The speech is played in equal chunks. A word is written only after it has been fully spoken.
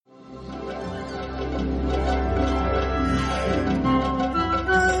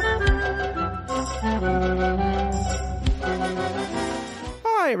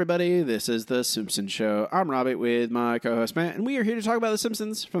everybody. This is The Simpsons Show. I'm Robbie with my co-host Matt, and we are here to talk about The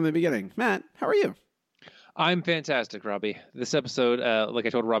Simpsons from the beginning. Matt, how are you? I'm fantastic, Robbie. This episode, like I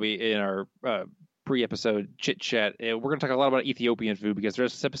told Robbie in our pre-episode chit-chat, we're going to talk a lot about Ethiopian food because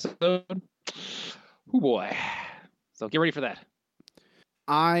there's this episode. Oh, boy. So get ready for that.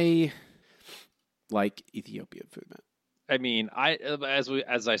 I like Ethiopian food, Matt. I mean,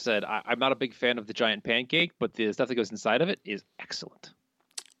 as I said, I'm not a big fan of the giant pancake, but the stuff that goes inside of it is excellent.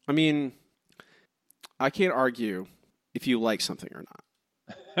 I mean, I can't argue if you like something or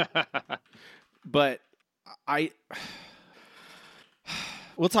not. But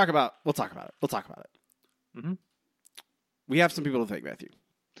we'll talk about it. Mm-hmm. We have some people to thank, Matthew.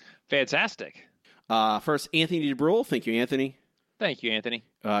 Fantastic. First, Anthony DeBrule. Thank you, Anthony. Thank you, Anthony.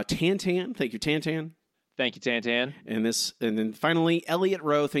 Tantan. Thank you, Tantan. Thank you, Tantan. And then finally, Elliot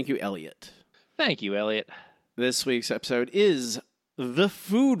Rowe. Thank you, Elliot. Thank you, Elliot. This week's episode is The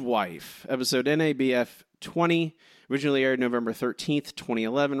Food Wife, episode NABF 20, originally aired November 13th,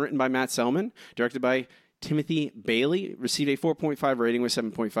 2011, written by Matt Selman, directed by Timothy Bailey, received a 4.5 rating with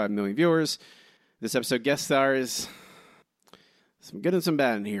 7.5 million viewers. This episode guest stars some good and some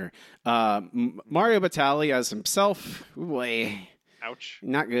bad in here. Mario Batali as himself. Ooh, boy. Ouch.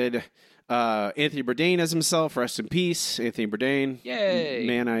 Not good. Anthony Bourdain as himself. Rest in peace, Anthony Bourdain. Yay!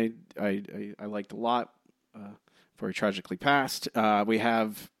 Man, I liked a lot before he tragically passed. We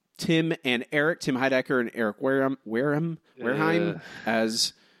have Tim and Eric, Tim Heidecker and Eric Wareheim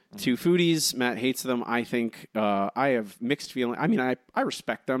as two foodies. Matt hates them. I think I have mixed feelings. I mean, I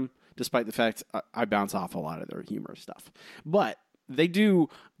respect them, despite the fact I bounce off a lot of their humor stuff. But they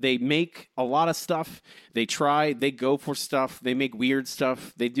make a lot of stuff. They try, they go for stuff. They make weird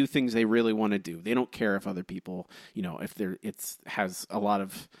stuff. They do things they really want to do. They don't care if other people, if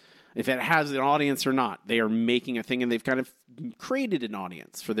it has an audience or not. They are making a thing, and they've kind of created an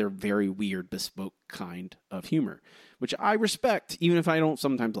audience for their very weird, bespoke kind of humor, which I respect, even if I don't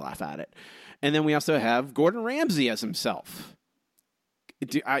sometimes laugh at it. And then we also have Gordon Ramsay as himself.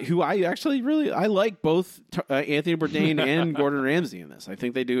 Who I actually I like both Anthony Bourdain and Gordon Ramsay in this. I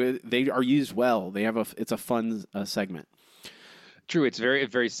think they are used well. It's a fun segment. True. It's very,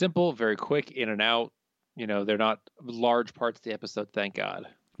 very simple, very quick, in and out. They're not large parts of the episode, thank God.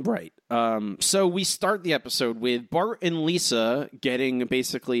 Right. So we start the episode with Bart and Lisa getting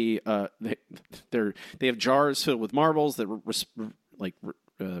basically they have jars filled with marbles that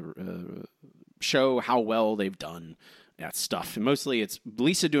show how well they've done that stuff. And mostly it's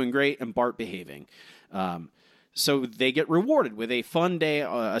Lisa doing great and Bart behaving. So they get rewarded with a fun day,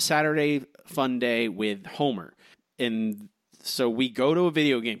 a Saturday fun day with Homer. And so we go to a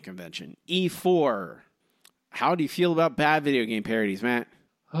video game convention, E4. How do you feel about bad video game parodies, Matt?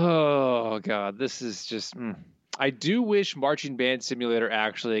 Oh, God, this is just... I do wish Marching Band Simulator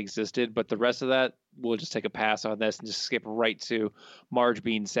actually existed, but the rest of that, we'll just take a pass on this and just skip right to Marge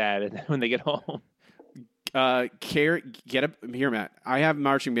being sad when they get home. Here, Matt. I have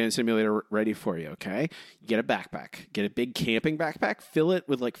Marching Band Simulator ready for you, okay? Get a backpack. Get a big camping backpack. Fill it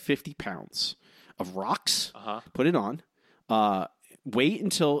with like 50 pounds of rocks. Put it on. Wait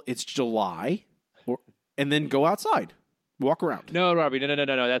until it's July, and then go outside. Walk around. No, Robbie,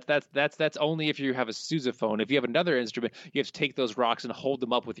 no. That's only if you have a sousaphone. If you have another instrument, you have to take those rocks and hold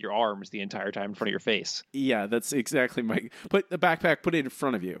them up with your arms the entire time in front of your face. Yeah, that's exactly my. Put the backpack, put it in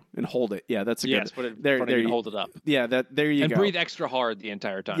front of you, and hold it. Yeah, that's a good. Put it in front of you and hold it up. Yeah, there you go. And breathe extra hard the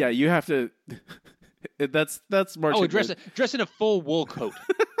entire time. Yeah, you have to. That's Marching. Oh, dress in a full wool coat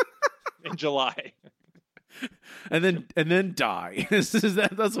in July, and then die.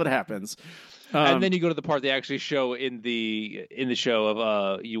 That's what happens. And then you go to the part they actually show in the show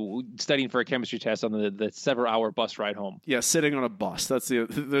of you studying for a chemistry test on the several-hour bus ride home. Yeah, sitting on a bus. That's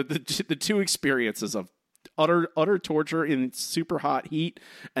the two experiences of utter torture in super hot heat,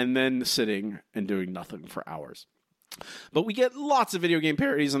 and then sitting and doing nothing for hours. But we get lots of video game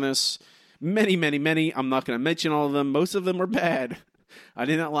parodies in this. Many, many, many. I'm not going to mention all of them. Most of them are bad. I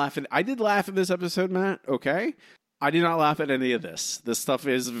did laugh at this episode, Matt. Okay. I did not laugh at any of this. This stuff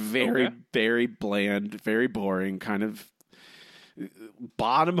is very, very bland, very boring, kind of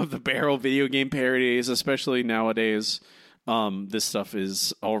bottom of the barrel video game parodies, especially nowadays. This stuff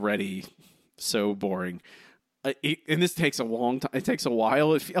is already so boring. And this takes a long time. It takes a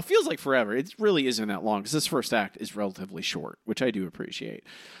while. It feels like forever. It really isn't that long because this first act is relatively short, which I do appreciate.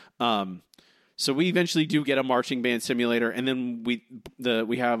 So we eventually do get a Marching Band Simulator, and then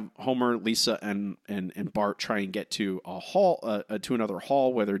we have Homer, Lisa, and Bart try and get to a hall, to another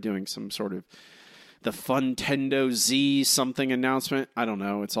hall where they're doing some sort of the Funtendo Z something announcement. I don't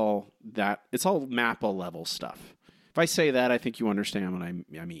know. It's all Mappa level stuff. If I say that, I think you understand what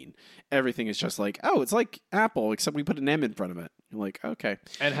I mean. Everything is just like, oh, it's like Apple, except we put an M in front of it. You're like, okay.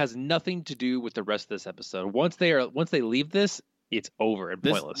 And it has nothing to do with the rest of this episode. Once they leave this, it's over and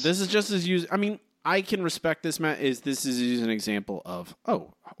pointless. This is just as used. I mean, I can respect this, Matt. This is an example of,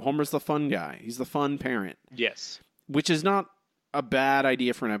 oh, Homer's the fun guy. He's the fun parent. Yes. Which is not a bad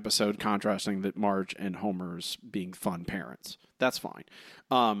idea for an episode, contrasting that Marge and Homer's being fun parents. That's fine.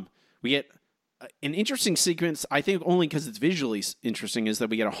 We get an interesting sequence, I think only because it's visually interesting, is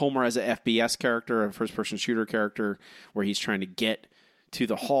that we get a Homer as a FBS character, a first-person shooter character, where he's trying to get to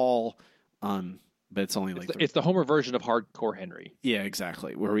the hall, but it's only like... It's the Homer version of Hardcore Henry. Yeah,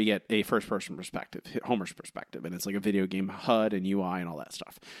 exactly, where we get a first-person perspective, Homer's perspective, and it's like a video game HUD and UI and all that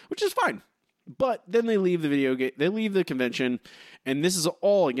stuff, which is fine. But then they leave the video game, they leave the convention, and this is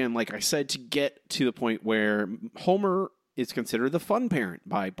all, again, like I said, to get to the point where Homer is considered the fun parent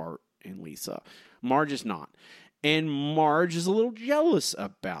by Bart and Lisa. Marge is not. And Marge is a little jealous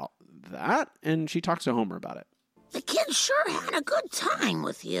about that, and she talks to Homer about it. The kids sure had a good time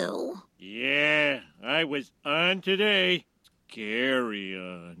with you. Yeah, I was on today. Scary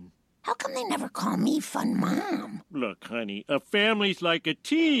on. How come they never call me Fun Mom? Look, honey, a family's like a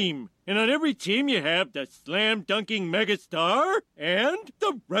team. And on every team you have the slam-dunking megastar and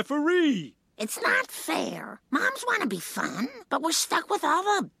the referee. It's not fair. Moms want to be fun, but we're stuck with all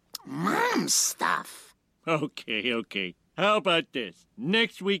the mom stuff. Okay. How about this?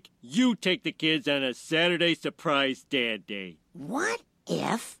 Next week, you take the kids on a Saturday surprise dad day. What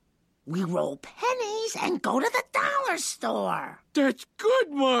if we roll pennies and go to the dollar store? That's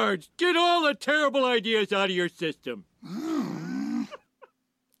good, Marge. Get all the terrible ideas out of your system.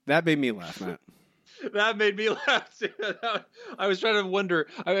 That made me laugh, Matt. That made me laugh too. I was trying to wonder.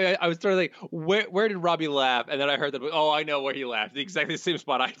 I was trying to think, where did Robbie laugh? And then I heard that. Oh, I know where he laughed. The exactly same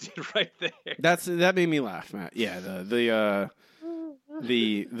spot I did right there. That made me laugh, Matt. Yeah, the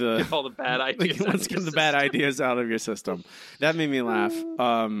Get all the bad ideas. Let's get the bad ideas out of your system. That made me laugh.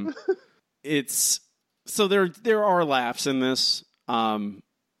 It's so there are laughs in this,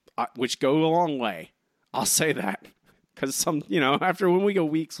 which go a long way. I'll say that. Because after when we go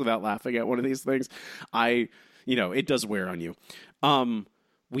weeks without laughing at one of these things, it does wear on you.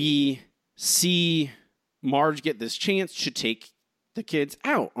 We see Marge get this chance to take the kids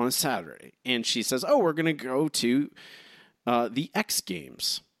out on a Saturday. And she says, oh, we're going to go to the X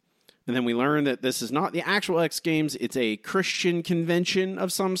Games. And then we learn that this is not the actual X Games. It's a Christian convention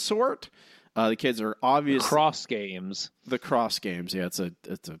of some sort. The kids are obviously... Cross Games. The Cross Games, yeah. It's a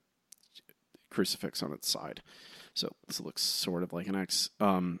crucifix on its side. So this looks sort of like an X.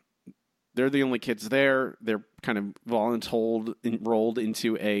 They're the only kids there. They're kind of enrolled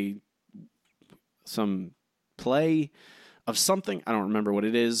into some play of something. I don't remember what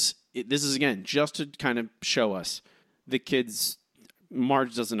it is. This is, again, just to kind of show us the kids.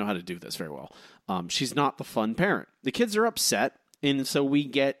 Marge doesn't know how to do this very well. She's not the fun parent. The kids are upset, and so we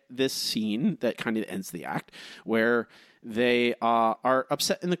get this scene that kind of ends the act where they are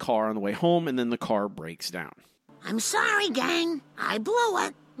upset in the car on the way home, and then the car breaks down. I'm sorry, gang. I blew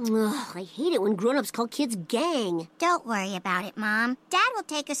it. Ugh, I hate it when grown-ups call kids gang. Don't worry about it, Mom. Dad will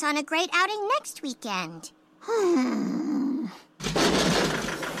take us on a great outing next weekend.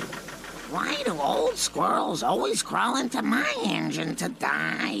 Why do old squirrels always crawl into my engine to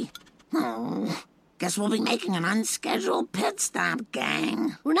die? Oh, guess we'll be making an unscheduled pit stop,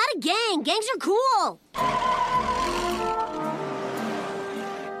 gang. We're not a gang. Gangs are cool.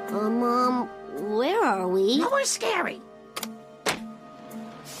 Mom, where are we? Nowhere scary.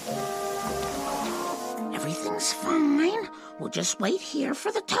 Everything's fine. We'll just wait here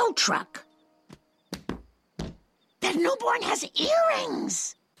for the tow truck. That newborn has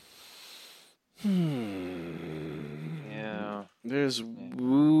earrings. Yeah. There's weird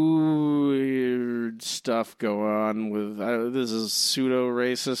stuff going on with... this is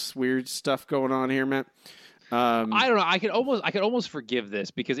pseudo-racist weird stuff going on here, Matt. I don't know. I could almost forgive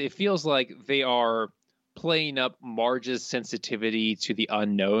this because it feels like they are playing up Marge's sensitivity to the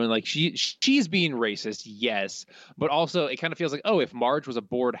unknown. Like she's being racist, yes, but also it kind of feels like, oh, if Marge was a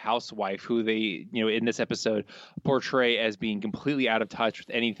bored housewife who they, in this episode portray as being completely out of touch with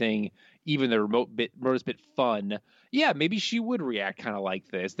anything, even the remotest bit fun, yeah, maybe she would react kind of like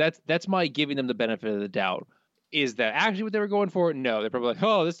this. That's my giving them the benefit of the doubt. Is that actually what they were going for? No, they're probably like,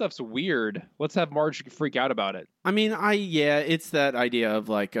 oh, this stuff's weird. Let's have Marge freak out about it. I mean, it's that idea of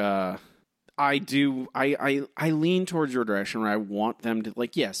like, I lean towards your direction where I want them to,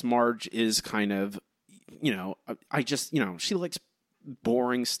 like, yes, Marge is kind of, she likes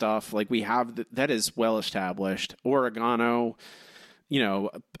boring stuff. Like we have, that is well established. Oregano,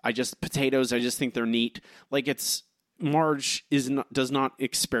 potatoes, I just think they're neat. Like Marge does not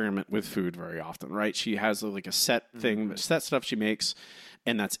experiment with food very often, right? She has like a set thing, set stuff she makes,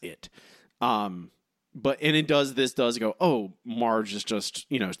 and that's it. This does go, oh, Marge is just,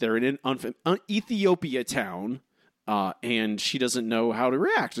 they're in an Ethiopia town, and she doesn't know how to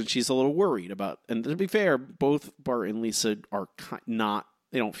react, and she's a little worried about, and to be fair, both Bart and Lisa are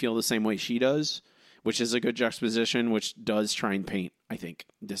they don't feel the same way she does, which is a good juxtaposition, which does try and paint, I think,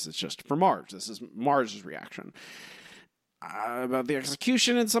 this is just for Marge. This is Marge's reaction. About the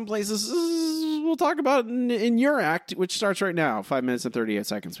execution in some places, we'll talk about in your act, which starts right now. 5 minutes and 38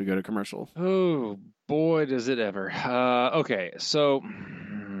 seconds. We go to commercial. Oh, boy, does it ever. Okay, so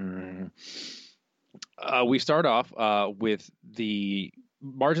we start off with the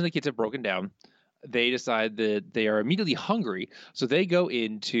Marge and the kids have broken down. They decide that they are immediately hungry, so they go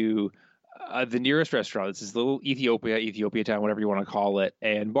into the nearest restaurant. This is little Ethiopia town, whatever you want to call it,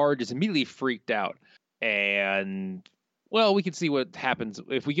 and Marge is immediately freaked out. And well, we can see what happens.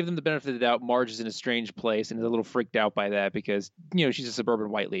 If we give them the benefit of the doubt, Marge is in a strange place and is a little freaked out by that because, she's a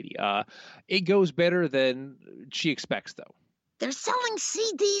suburban white lady. It goes better than she expects, though. They're selling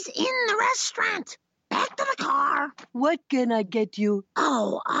CDs in the restaurant. Back to the car. What can I get you?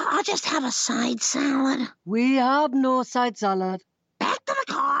 Oh, I'll just have a side salad. We have no side salad. Back to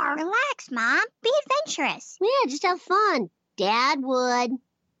the car. Relax, Mom. Be adventurous. Yeah, just have fun. Dad would.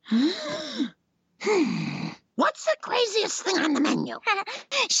 What's the craziest thing on the menu?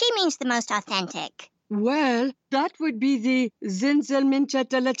 She means the most authentic. Well, that would be the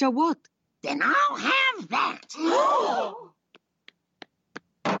Zinzelminchateleta what? Then I'll have that.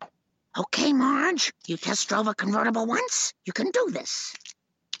 Okay, Marge, you test drove a convertible once. You can do this.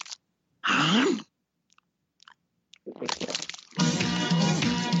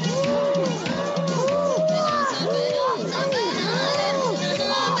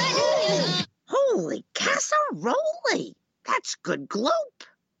 Holy casserole! That's good glope.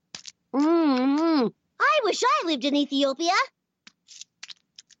 I wish I lived in Ethiopia.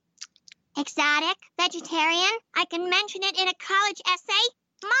 Exotic, vegetarian. I can mention it in a college essay.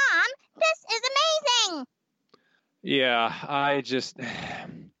 Mom, this is amazing. Yeah,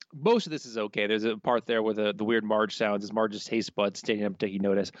 most of this is okay. There's a part there with the weird Marge sounds as Marge's taste buds standing up taking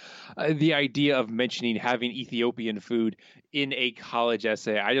notice. The idea of mentioning having Ethiopian food in a college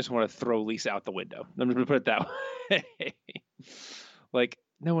essay, I just want to throw Lisa out the window. I'm just going to put it that way. Like,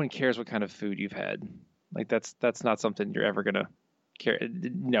 no one cares what kind of food you've had. Like, that's not something you're ever going to care.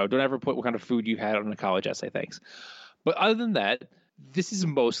 No, don't ever put what kind of food you had on a college essay, thanks. But other than that, this is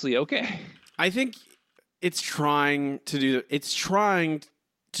mostly okay. I think it's trying to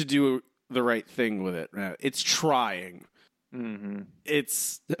do the right thing with it. It's trying. Mm-hmm.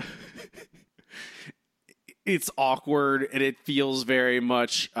 It's awkward and it feels very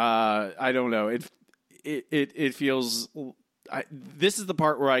much. I don't know. It feels. This is the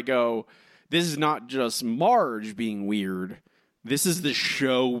part where I go. This is not just Marge being weird. This is the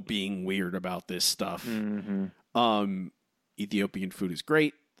show being weird about this stuff. Mm-hmm. Ethiopian food is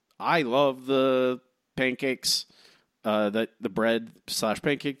great. I love the pancakes, the bread /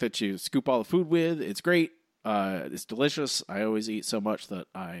 pancake that you scoop all the food with. It's great. It's delicious. I always eat so much that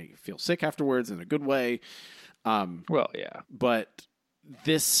I feel sick afterwards in a good way. Well, yeah. But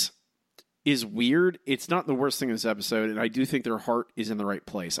this is weird. It's not the worst thing in this episode, and I do think their heart is in the right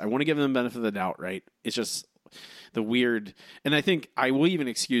place. I want to give them the benefit of the doubt, right? It's just the weird, and I think I will even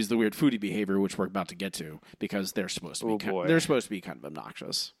excuse the weird foodie behavior, which we're about to get to, because they're supposed to be they're supposed to be kind of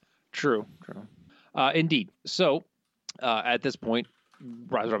obnoxious. True. Indeed. So at this point,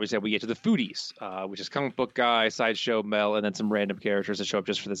 as Robbie said, we get to the foodies, which is comic book guy, sideshow Mel, and then some random characters that show up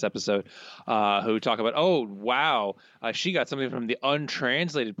just for this episode, who talk about, oh, wow, she got something from the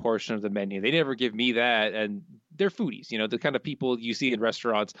untranslated portion of the menu. They never give me that. And they're foodies, the kind of people you see in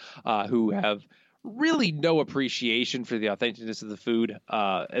restaurants who have really no appreciation for the authenticness of the food.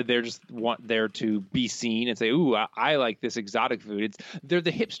 They're just want there to be seen and say, ooh, I like this exotic food. They're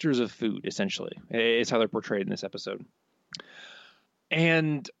the hipsters of food, essentially. It's how they're portrayed in this episode.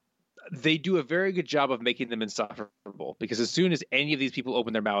 And they do a very good job of making them insufferable, because as soon as any of these people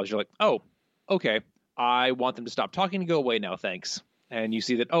open their mouths, you're like, oh, okay, I want them to stop talking and go away now, thanks. And you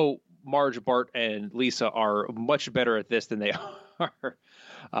see that, oh, Marge, Bart, and Lisa are much better at this than they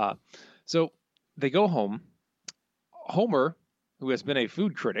are. So they go home. Homer, who has been a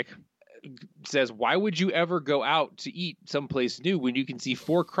food critic, says, why would you ever go out to eat someplace new when you can see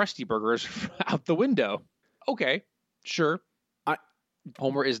 4 Krusty Burgers out the window? Okay, sure.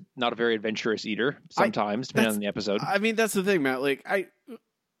 Homer is not a very adventurous eater sometimes, depending on the episode. I mean, that's the thing, Matt. Like,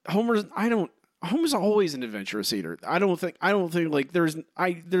 Homer's always an adventurous eater. I don't think like there's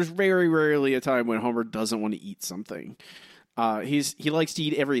very rarely a time when Homer doesn't want to eat something. He likes to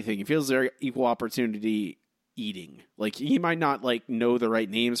eat everything. He feels very equal opportunity eating. Like he might not like know the right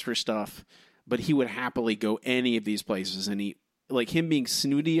names for stuff, but he would happily go any of these places and eat. Like him being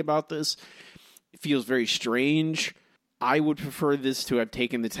snooty about this feels very strange. I would prefer this to have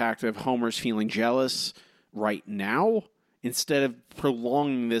taken the tact of Homer's feeling jealous right now, instead of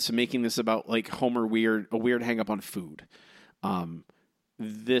prolonging this and making this about like Homer a weird hang up on food. I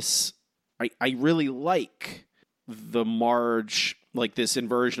really like the Marge, like this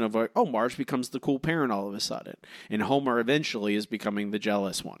inversion of like, oh, Marge becomes the cool parent all of a sudden, and Homer eventually is becoming the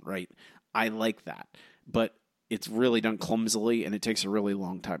jealous one, right? I like that, but it's really done clumsily, and it takes a really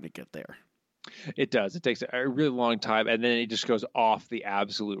long time to get there. It does. It takes a really long time, and then it just goes off the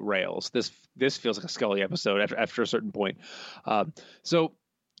absolute rails. This feels like a Scully episode after a certain point.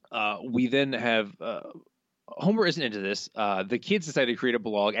 We then have Homer isn't into this. The kids decided to create a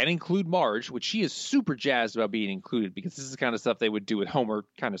blog and include Marge, which she is super jazzed about being included because this is the kind of stuff they would do with Homer,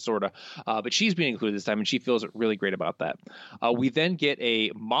 kind of, sort of. But she's being included this time, and she feels really great about that. We then get a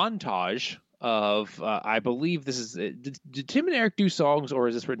montage of, I believe this is, did Tim and Eric do songs, or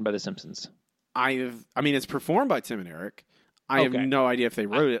is this written by The Simpsons? It's performed by Tim and Eric. I have no idea if they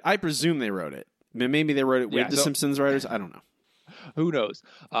wrote it. I presume they wrote it. Maybe they wrote it with the Simpsons writers. I don't know. Who knows?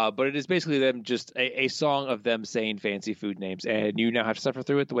 But it is basically them, just a song of them saying fancy food names, and you now have to suffer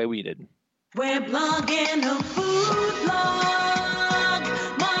through it the way we did. We're blogging a food blog,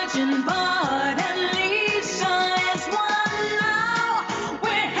 marching part and Lisa is one now. We're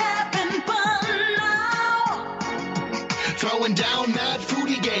having fun now. Throwing down mad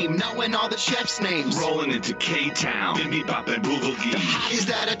foodie game, knowing all the chefs' names. Rolling into K-Town, bibimbap and boogaloo. Is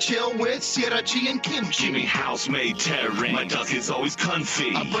that a chill with sriracha and kimchi? Jimmy house-made terrain. My duck is always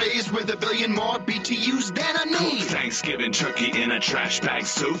comfy. A braised with a billion more BTUs than I need. Cooked Thanksgiving turkey in a trash bag,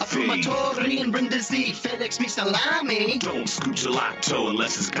 Sophie. A fumatori and Brindisi, FedEx me salami. Don't scoop gelato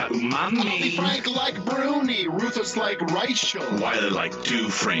unless it's got umami. I'll be frank like Bruni, ruthless like Reichel. Wily like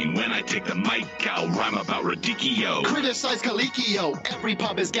Dufresne. When I take the mic out, rhyme about radicchio. Criticize Calicchio, every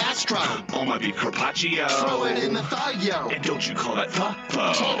pub is gastro. On my beef carpaccio. Throw it in the thigh-yo. And don't you call that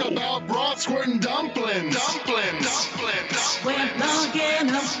thought-fo. Talk about broth squirting dumplings. We're blogging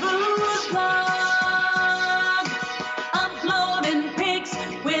a food blog, uploading pics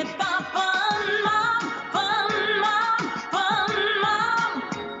with our fun mom.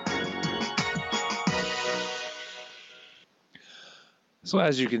 So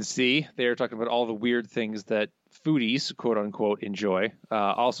as you can see, they're talking about all the weird things that foodies, quote unquote, enjoy.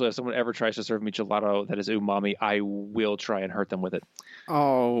 Also, if someone ever tries to serve me gelato that is umami, I will try and hurt them with it.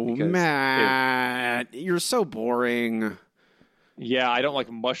 Oh, Matt, you're so boring. Yeah, I don't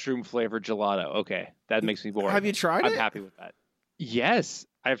like mushroom flavored gelato. Okay, that makes me bored. Have you tried it? I'm happy with that. Yes,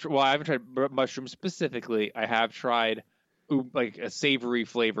 I haven't tried mushroom specifically. I have tried like a savory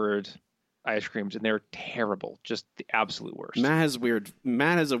flavored ice creams, and they're terrible, just the absolute worst. Matt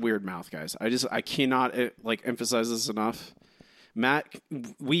has a weird mouth, guys. I cannot emphasize this enough. Matt,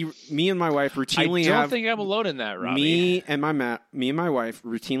 me and my wife routinely I don't think I'm alone in that, Robbie. Me and my wife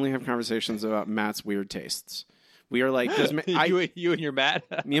routinely have conversations about Matt's weird tastes. We are like, you and your Matt?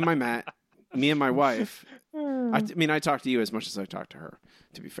 me and my wife. I talk to you as much as I talk to her,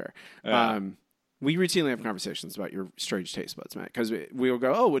 to be fair. We routinely have conversations about your strange taste buds, Matt, because we will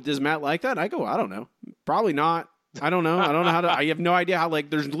go, oh, does Matt like that? I go, I don't know. Probably not. I don't know. I don't know how to. I have no idea how.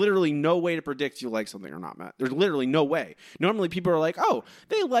 There's literally no way to predict you like something or not, Matt. There's literally no way. Normally, people are like, "Oh,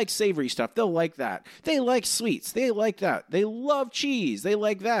 they like savory stuff. They'll like that. They like sweets. They like that. They love cheese. They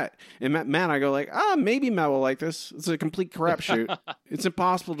like that." And Matt, I go maybe Matt will like this. It's a complete crapshoot. It's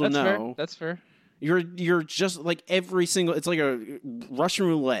impossible to know. That's fair. You're just like every single. It's like a Russian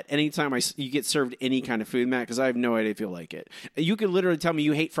roulette. Anytime you get served any kind of food, Matt, because I have no idea if you'll like it. You could literally tell me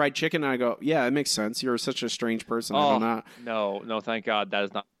you hate fried chicken, and I go, yeah, it makes sense. You're such a strange person. I don't know. No, thank God that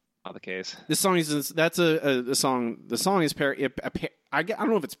is not the case. This song is a song. The song is I don't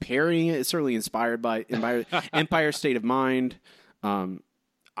know if it's parodying it. It's certainly inspired by Empire State of Mind,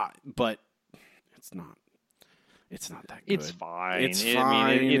 but it's not. It's not that good. It's fine. It's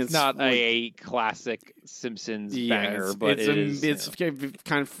fine. It's not a classic Simpsons banger, but it's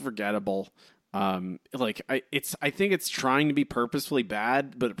kind of forgettable. I think it's trying to be purposefully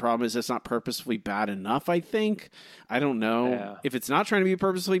bad, but the problem is it's not purposefully bad enough. I think. I don't know. Yeah. If it's not trying to be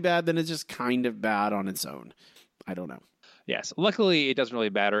purposefully bad, then it's just kind of bad on its own. I don't know. Yes. Luckily, it doesn't really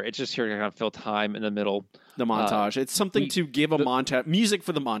matter. It's just here to kind of fill time in the middle. The montage. It's something to give a montage. Music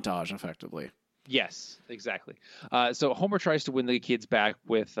for the montage, effectively. Yes, exactly. So Homer tries to win the kids back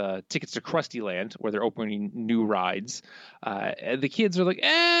with tickets to Krusty Land, where they're opening new rides. And the kids are like,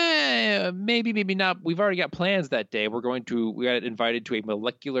 maybe, maybe not. We've already got plans that day. We got invited to a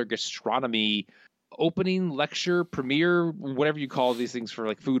molecular gastronomy opening lecture, premiere, whatever you call these things for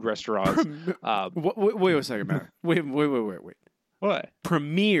like food restaurants. Wait a second, Matt. Wait. What?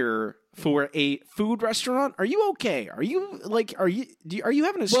 Premiere for a food restaurant? Are you okay? Are you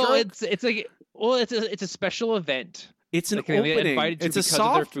having a stroke? Well, it's a special event. It's an Like, they get opening. invited to It's a because of their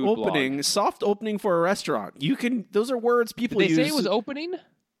soft food blog. opening. Soft opening for a restaurant. Those are words people Did they use. say it was opening?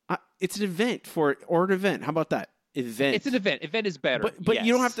 It's an event or an event. How about that? Event. It's an event. Event is better. But yes.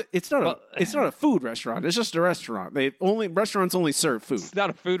 you don't have to. It's not a food restaurant. It's just a restaurant. Restaurants only serve food. It's not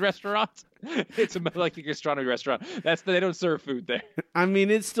a food restaurant. It's like a gastronomy restaurant. They don't serve food there. I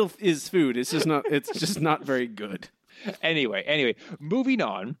mean, it still is food. It's just not. It's just not very good. Anyway, moving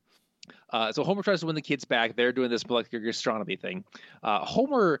on. So Homer tries to win the kids back. They're doing this molecular gastronomy thing.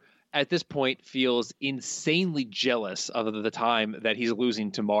 Homer, at this point, feels insanely jealous of the time that he's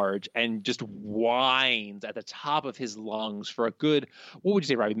losing to Marge and just whines at the top of his lungs for a good, what would you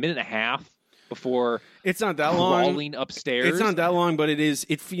say, Robbie, minute and a half before it's not that long. Crawling upstairs. It's not that long, but it is.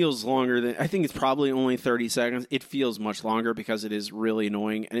 It feels longer than. I think it's probably only 30 seconds. It feels much longer because it is really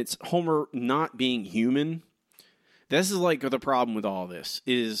annoying, and it's Homer not being human. This is like the problem with all this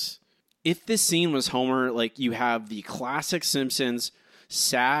is if this scene was Homer, like you have the classic Simpsons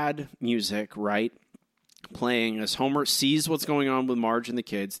sad music, right? Playing as Homer sees what's going on with Marge and the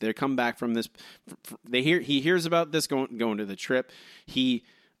kids. They come back from this. He hears about this going to the trip. He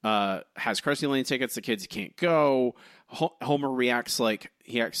has Krusty Lane tickets. The kids can't go. Homer acts like,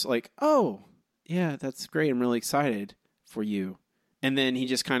 oh, yeah, that's great. I'm really excited for you. And then he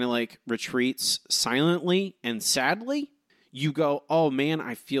just kind of like retreats silently and sadly. You go, oh man,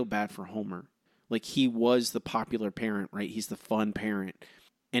 I feel bad for Homer. Like he was the popular parent, right? He's the fun parent.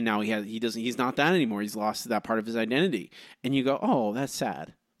 And now he's not that anymore. He's lost that part of his identity. And you go, oh, that's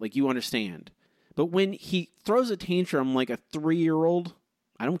sad. Like you understand. But when he throws a tantrum like a 3-year-old,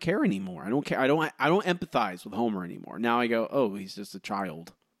 I don't care anymore. I don't care. I don't empathize with Homer anymore. Now I go, oh, he's just a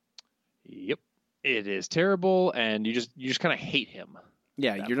child. Yep. It is terrible, and you just kind of hate him.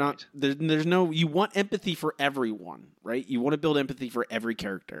 Yeah, you're not. There's no. You want empathy for everyone, right? You want to build empathy for every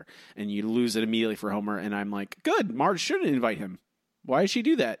character, and you lose it immediately for Homer. And I'm like, good. Marge shouldn't invite him. Why does she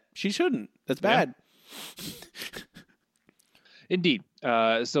do that? She shouldn't. That's bad. Yeah. Indeed.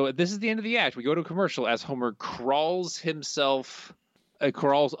 So this is the end of the act. We go to a commercial as Homer crawls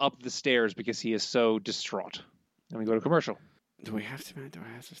up the stairs because he is so distraught. And we go to commercial. Do I have to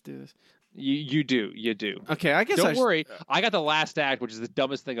do this? You do. Okay, I guess Don't worry. I got the last act, which is the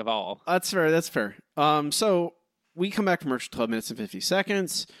dumbest thing of all. That's fair. So we come back commercial 12 minutes and 50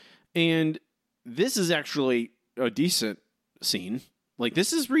 seconds, and this is actually a decent scene. Like,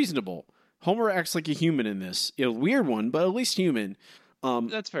 this is reasonable. Homer acts like a human in this. A weird one, but at least human.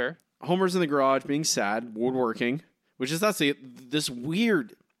 That's fair. Homer's in the garage being sad, woodworking, which is this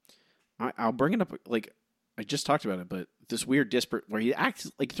weird... I'll bring it up, like, I just talked about it, but this weird disparate where he acts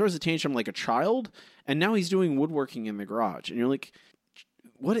like throws a tantrum like a child, and now he's doing woodworking in the garage, and you're like,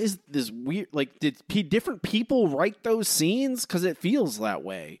 what is this weird? Like, did different people write those scenes? Because it feels that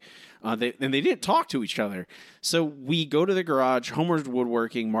way. They didn't talk to each other. So we go to the garage. Homer's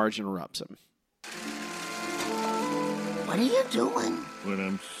woodworking. Marge interrupts him. What are you doing? When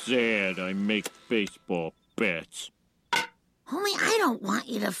I'm sad, I make baseball bets. Homie, I don't want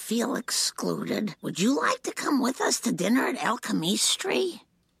you to feel excluded. Would you like to come with us to dinner at El Camistri?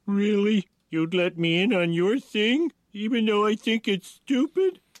 Really? You'd let me in on your thing, even though I think it's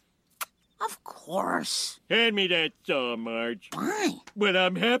stupid? Of course. Hand me that saw, Marge. Why? When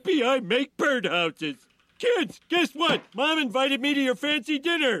I'm happy, I make birdhouses. Kids, guess what? Mom invited me to your fancy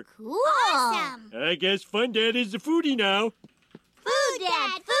dinner. Cool. Awesome. I guess Fun Dad is the foodie now. Food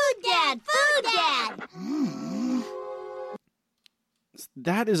Dad, Food Dad, Food Dad.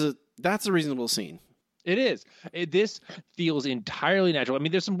 That's a reasonable scene. It is. This feels entirely natural. I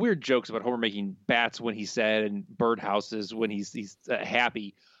mean, there's some weird jokes about Homer making bats when he's sad and birdhouses when he's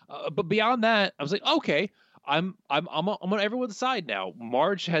happy. But beyond that, I was like, okay, I'm on everyone's side now.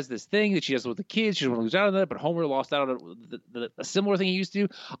 Marge has this thing that she does with the kids. She doesn't want to lose out on that, but Homer lost out on a similar thing he used to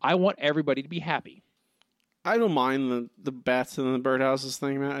do. I want everybody to be happy. I don't mind the bats and the birdhouses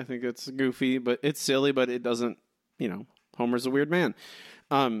thing, Matt. I think it's goofy, but it's silly, but it doesn't, Homer's a weird man.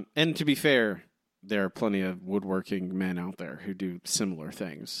 And to be fair, there are plenty of woodworking men out there who do similar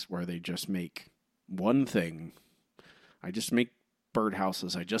things where they just make one thing. I just make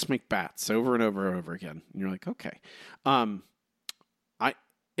birdhouses. I just make bats over and over and over again. And you're like, okay.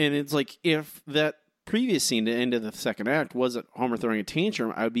 And it's like, if that previous scene, the end of the second act, wasn't Homer throwing a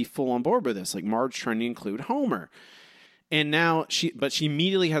tantrum, I would be full on board with this. Like, Marge trying to include Homer. And now she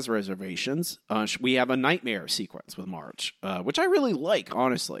immediately has reservations. We have a nightmare sequence with Marge, which I really like,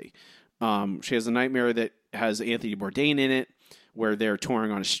 honestly. She has a nightmare that has Anthony Bourdain in it, where they're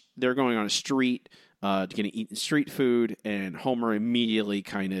going on a street, getting eaten street food, and Homer immediately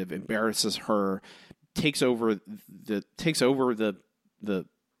kind of embarrasses her, takes over the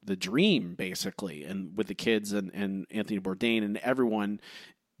dream, basically, and with the kids and Anthony Bourdain, and everyone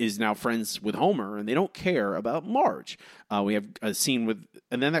is now friends with Homer, and they don't care about Marge. We have a scene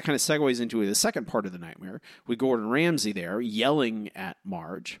and then that kind of segues into the second part of the nightmare, with Gordon Ramsay there yelling at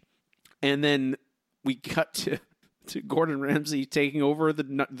Marge. And then we cut to Gordon Ramsay taking over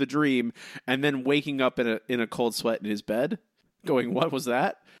the dream, and then waking up in a cold sweat in his bed, going, "What was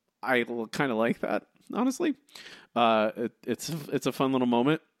that?" I kind of like that, honestly. It's a fun little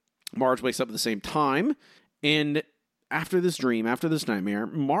moment. Marge wakes up at the same time, and after this dream, after this nightmare,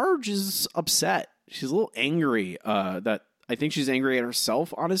 Marge is upset. She's a little angry. That I think she's angry at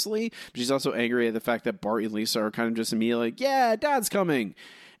herself, honestly. But she's also angry at the fact that Bart and Lisa are kind of just immediately like, "Yeah, Dad's coming."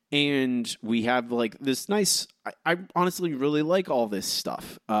 And we have like this nice. I honestly really like all this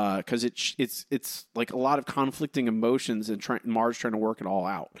stuff because it's like a lot of conflicting emotions and Marge trying to work it all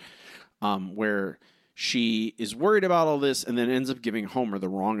out. Where she is worried about all this and then ends up giving Homer the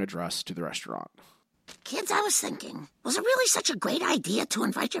wrong address to the restaurant. Kids, I was thinking, was it really such a great idea to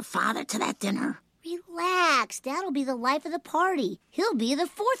invite your father to that dinner? Relax. Dad'll be the life of the party. He'll be the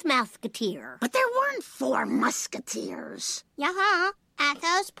fourth musketeer. But there weren't 4 musketeers. Yeah,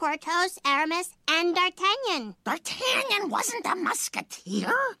 Athos, Porthos, Aramis, and D'Artagnan. D'Artagnan wasn't a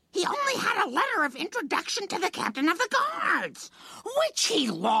musketeer. He only had a letter of introduction to the captain of the guards, which he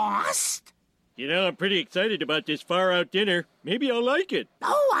lost. You know, I'm pretty excited about this far-out dinner. Maybe I'll like it.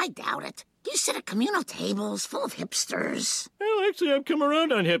 Oh, I doubt it. You sit at communal tables full of hipsters. Well, actually, I've come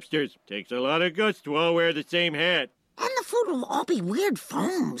around on hipsters. Takes a lot of guts to all wear the same hat. And the food will all be weird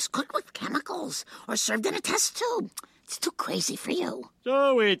foams, cooked with chemicals, or served in a test tube. It's too crazy for you.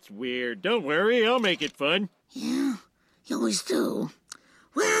 So it's weird. Don't worry, I'll make it fun. Yeah, you always do.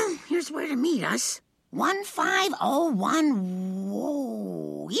 Well, here's where to meet us.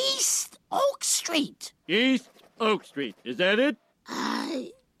 1501 East Oak Street. East Oak Street. Is that it?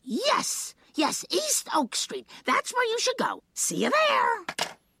 Yes, East Oak Street. That's where you should go. See you there.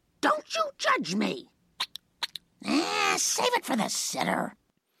 Don't you judge me. Save it for the sitter.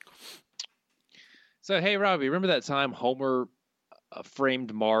 So, hey, Robbie, remember that time Homer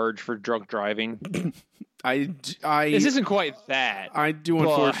framed Marge for drunk driving? This isn't quite that. I do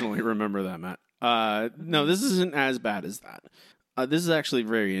unfortunately remember that, Matt. No, this isn't as bad as that. This is actually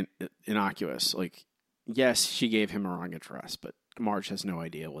very innocuous. Like, yes, she gave him a wrong address, but Marge has no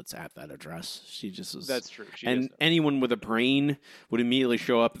idea what's at that address. She just is. That's true. And anyone with a brain would immediately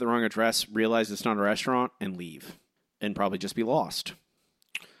show up at the wrong address, realize it's not a restaurant, and leave, and probably just be lost.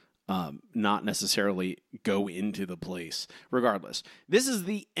 Not necessarily go into the place. Regardless, this is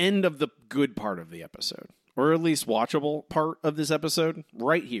the end of the good part of the episode, or at least watchable part of this episode,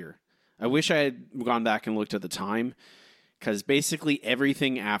 right here. I wish I had gone back and looked at the time, because basically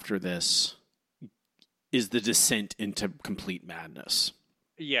everything after this is the descent into complete madness.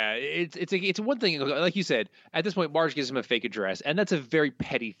 Yeah, it's one thing, like you said, at this point, Marge gives him a fake address, and that's a very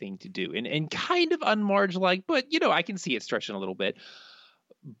petty thing to do, and kind of un-Marge-like, but, I can see it stretching a little bit.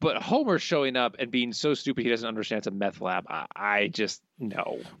 But Homer showing up and being so stupid he doesn't understand it's a meth lab, I just,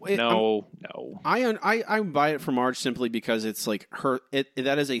 no. I buy it for Marge simply because it's like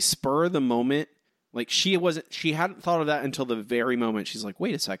that is a spur of the moment. Like she hadn't thought of that until the very moment. She's like,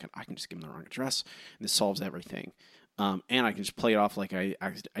 wait a second, I can just give him the wrong address and this solves everything. And I can just play it off like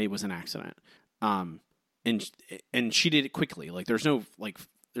it was an accident. And she did it quickly. Like there's no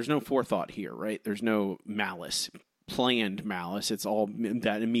forethought here, right? There's no malice. Planned malice. It's all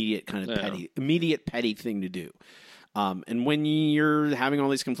that immediate kind of petty thing to do. And when you're having all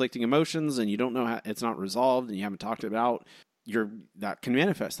these conflicting emotions and you don't know how it's not resolved and you haven't talked it out, that can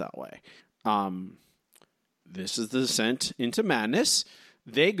manifest that way. This is the descent into madness.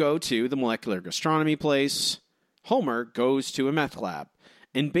 They go to the molecular gastronomy place. Homer goes to a meth lab.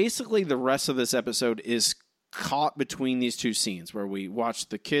 And basically the rest of this episode is caught between these two scenes where we watch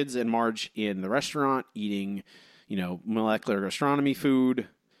the kids and Marge in the restaurant eating molecular gastronomy food,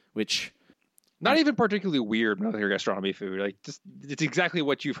 which not even particularly weird molecular gastronomy food. Like, just it's exactly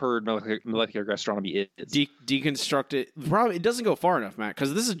what you've heard molecular gastronomy is. Deconstruct it. Probably it doesn't go far enough, Matt,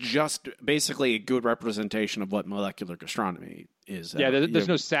 because this is just basically a good representation of what molecular gastronomy is. Yeah, there's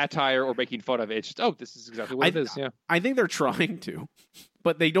no satire or making fun of it. It's just, this is exactly what it is. Yeah, I think they're trying to.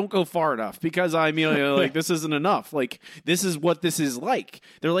 but they don't go far enough because I'm like, this isn't enough. Like, this is what this is like.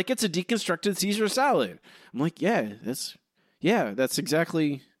 They're like, it's a deconstructed Caesar salad. I'm like, that's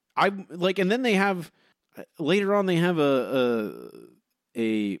exactly. I like, and then they have later on they have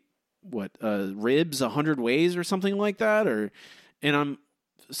ribs 100 ways or something like that, and I'm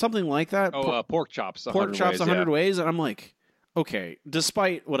something like that. Pork chops. Pork chops 100 ways, and I'm like, okay.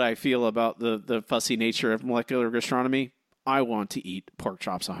 Despite what I feel about the fussy nature of molecular gastronomy, I want to eat pork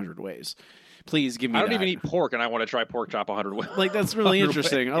chops 100 ways. Please give me. I don't even eat pork, and I want to try pork chop 100 ways. Like, that's really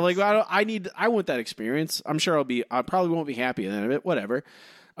interesting. I'm like, I want that experience. I'm sure I probably won't be happy at the end of it. Whatever.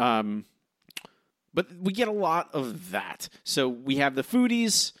 But we get a lot of that. So we have the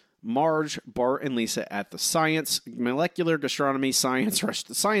foodies, Marge, Bart, and Lisa at the molecular gastronomy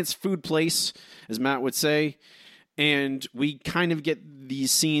science food place, as Matt would say. And we kind of get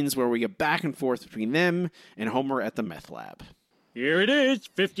these scenes where we get back and forth between them and Homer at the meth lab. Here it is,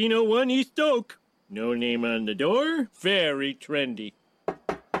 1501 East Oak. No name on the door. Very trendy.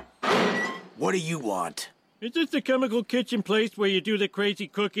 What do you want? Is this the chemical kitchen place where you do the crazy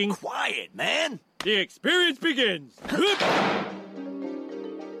cooking? Quiet, man. The experience begins.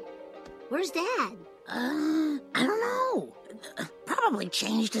 Where's Dad? I don't know. Probably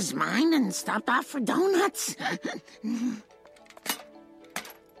changed his mind and stopped off for donuts.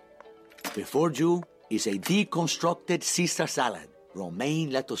 Before you is a deconstructed Caesar salad.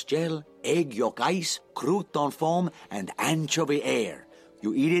 Romaine lettuce gel, egg yolk ice, crouton foam, and anchovy air.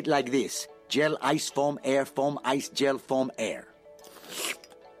 You eat it like this. Gel, ice, foam, ice, gel, foam, air.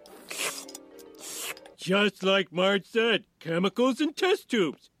 Just like Marge said, chemicals and test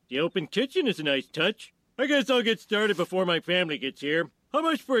tubes. The open kitchen is a nice touch. I guess I'll get started before my family gets here. How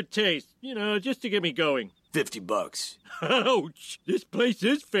much for a taste? Just to get me going. $50. Ouch! This place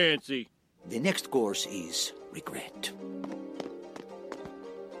is fancy. The next course is regret.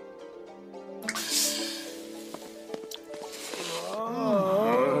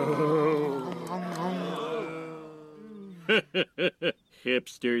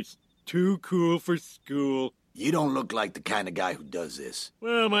 Hipsters. Too cool for school. You don't look like the kind of guy who does this.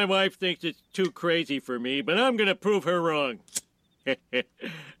 Well, my wife thinks it's too crazy for me, but I'm gonna prove her wrong.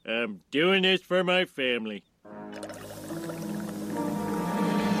 I'm doing this for my family.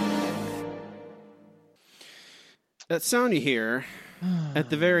 That sound you hear at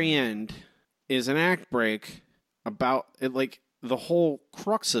the very end is an act break about it. Like, the whole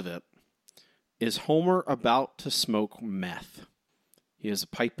crux of it is Homer about to smoke meth. He has a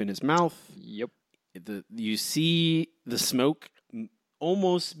pipe in his mouth. Yep. You see the smoke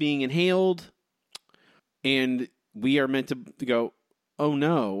almost being inhaled, and we are meant to go, oh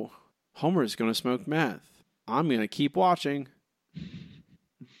no, Homer's going to smoke meth. I'm going to keep watching.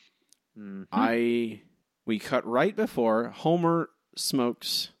 Mm-hmm. We cut right before Homer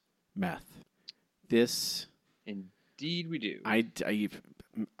smokes meth. This, indeed, we do. I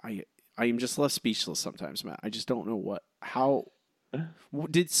am just left speechless sometimes, Matt. I just don't know how.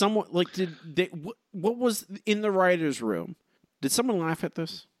 Did someone what was in the writer's room? Did someone laugh at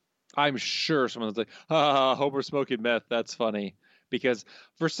this? I'm sure someone's like, Homer smoking meth. That's funny. Because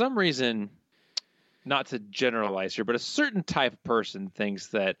for some reason, not to generalize here, but a certain type of person thinks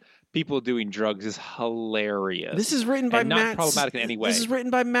that people doing drugs is hilarious. This is written by not problematic in any way. This is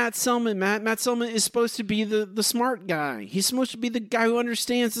written by Matt Selman. Matt Selman is supposed to be the smart guy. He's supposed to be the guy who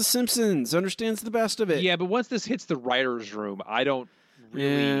understands The Simpsons, understands the best of it. Yeah, but once this hits the writer's room, I don't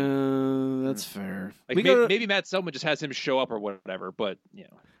really... Yeah, that's fair. Like, maybe Matt Selman just has him show up or whatever, but,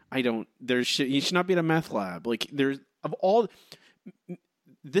 I don't... You should not be at a meth lab. Like,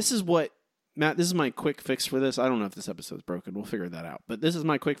 this is what... Matt, this is my quick fix for this. I don't know if this episode's broken. We'll figure that out. But this is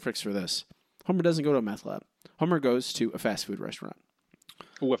my quick fix for this. Homer doesn't go to a meth lab. Homer goes to a fast food restaurant.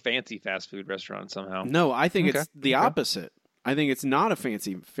 Ooh, a fancy fast food restaurant somehow. No, I think it's the opposite. I think it's not a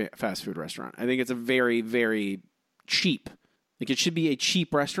fancy fast food restaurant. I think it's a very, very cheap. Like, it should be a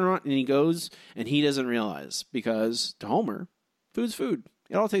cheap restaurant, and he goes, and he doesn't realize. Because, to Homer, food's food.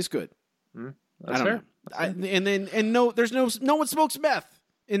 It all tastes good. That's fair. There's no one smokes meth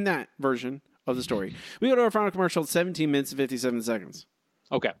in that version of the story. We go to our final commercial at 17 minutes and 57 seconds.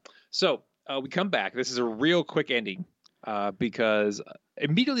 Okay. So we come back. This is a real quick ending because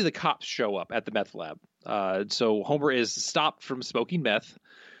immediately the cops show up at the meth lab. So Homer is stopped from smoking meth.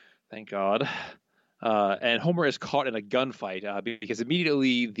 Thank God. And Homer is caught in a gunfight because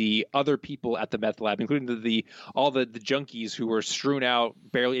immediately the other people at the meth lab, including all the junkies who were strewn out,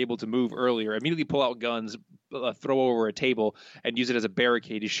 barely able to move earlier, immediately pull out guns, throw over a table, and use it as a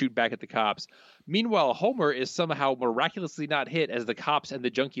barricade to shoot back at the cops. Meanwhile, Homer is somehow miraculously not hit as the cops and the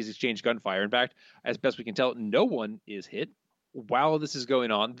junkies exchange gunfire. In fact, as best we can tell, no one is hit. while this is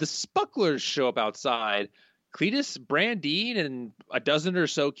going on, the Spucklers show up outside. Cletus, Brandine, and a dozen or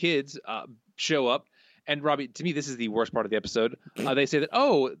so kids show up. And Robbie, to me, this is the worst part of the episode. They say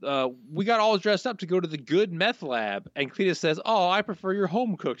that, we got all dressed up to go to the good meth lab. And Cletus says, oh, I prefer your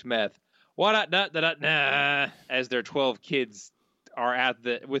home-cooked meth. Nah, as their 12 kids are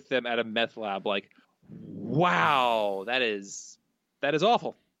with them at a meth lab. Like, wow, that is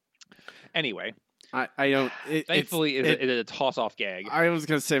awful. Anyway, I don't. Thankfully, it's a toss-off gag. I was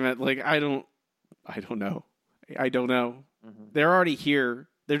gonna say, Matt, like I don't know. Mm-hmm. They're already here.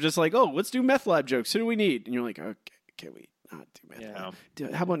 They're just like, oh, let's do meth lab jokes. Who do we need? And you're like, okay, can we not do meth lab?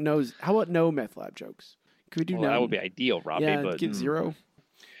 How about no meth lab jokes? Could we do no? That would be ideal, Robbie. Yeah, but give 0.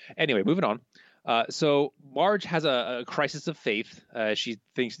 Anyway, moving on. So Marge has a crisis of faith. She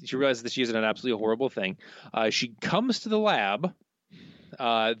realizes that she is in an absolutely horrible thing. She comes to the lab.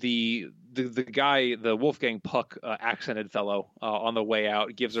 The guy, the Wolfgang Puck accented fellow, on the way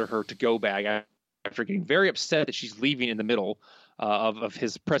out gives her to-go bag after getting very upset that she's leaving in the middle of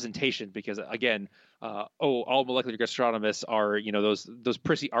his presentation because, again, all molecular gastronomists are, those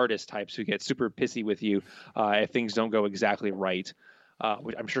prissy artist types who get super pissy with you if things don't go exactly right.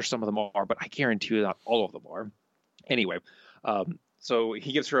 Which I'm sure some of them are, but I guarantee you not all of them are. Anyway, so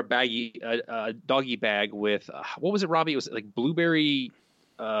he gives her a doggy bag with what was it, Robbie? It was like blueberry.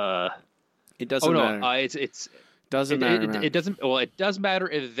 It doesn't matter. It's doesn't matter. It doesn't. Well, it does matter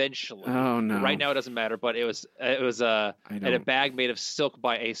eventually. Oh no! Right now it doesn't matter. But it was in a bag made of silk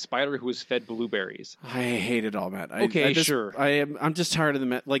by a spider who was fed blueberries. I hate it all, Matt. Sure. I'm just tired of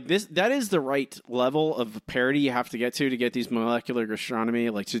the like this. That is the right level of parody you have to get these molecular gastronomy,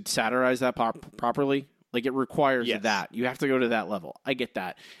 like to satirize that properly. Like it requires that. You have to go to that level. I get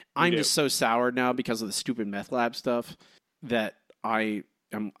that. I'm just so soured now because of the stupid meth lab stuff that I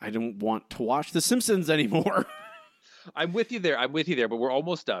don't want to watch The Simpsons anymore. I'm with you there, but we're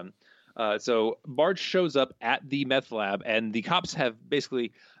almost done. So Marge shows up at the meth lab, and the cops have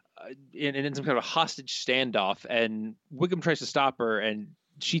basically in some kind of a hostage standoff, and Wiggum tries to stop her, and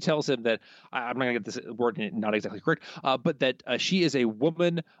she tells him that, I'm not going to get this word not exactly correct, but that she is a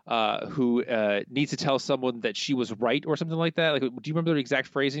woman who needs to tell someone that she was right or something like that. Like, do you remember the exact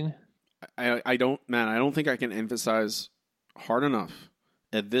phrasing? I don't think I can emphasize hard enough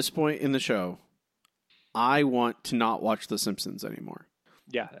at this point in the show. I want to not watch The Simpsons anymore.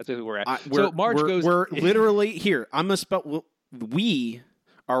 Yeah, that's where we're at. So Marge goes. We're literally here. I'm gonna spell. We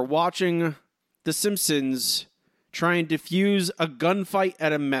are watching The Simpsons try and defuse a gunfight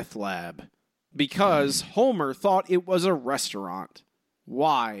at a meth lab because Homer thought it was a restaurant.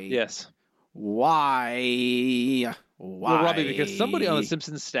 Why? Yes. Why? Well, Robbie, because somebody on the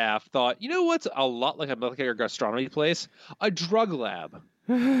Simpsons staff thought, you know what's a lot like a molecular gastronomy place? A drug lab.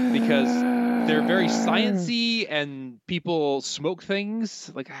 Because they're very sciencey and people smoke things.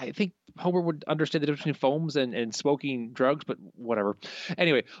 Like, I think Homer would understand the difference between foams and smoking drugs, but whatever.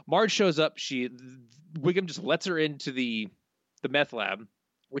 Anyway, Marge shows up. Wiggum just lets her into the meth lab,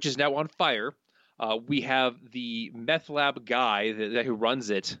 which is now on fire. We have the meth lab guy who runs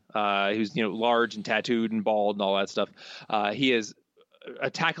it, who's large and tattooed and bald and all that stuff. He is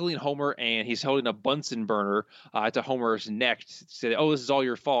tackling Homer, and he's holding a Bunsen burner to Homer's neck to say, oh, this is all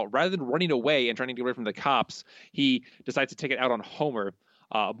your fault. Rather than running away and trying to get away from the cops, he decides to take it out on Homer.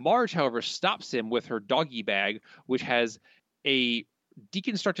 Marge, however, stops him with her doggy bag, which has a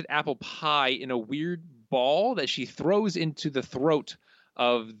deconstructed apple pie in a weird ball that she throws into the throat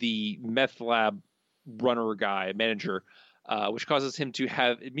of the meth lab manager, which causes him to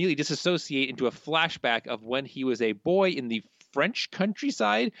immediately disassociate into a flashback of when he was a boy in the French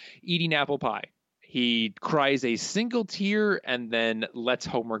countryside eating apple pie. He cries a single tear and then lets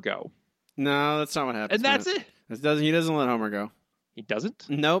Homer go. No, that's not what happens. And that's it. He doesn't let Homer go. He doesn't?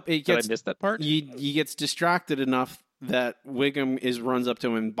 Nope. Did I miss that part? He gets distracted enough that Wiggum runs up to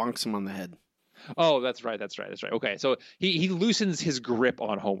him and bonks him on the head. Oh, that's right. Okay, so he loosens his grip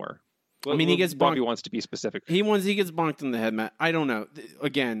on Homer. I mean, he gets bonked. Bobby wants to be specific. He gets bonked in the head, Matt. I don't know.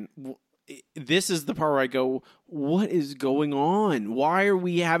 Again, this is the part where I go, what is going on? Why are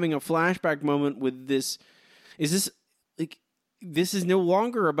we having a flashback moment with this? Is this like, this is no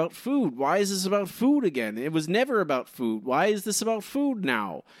longer about food. Why is this about food again? It was never about food. Why is this about food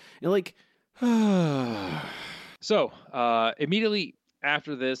now? And like, so immediately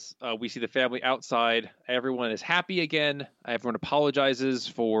after this, we see the family outside. Everyone is happy again. Everyone apologizes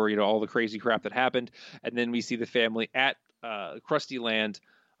for all the crazy crap that happened, and then we see the family at Krusty Land,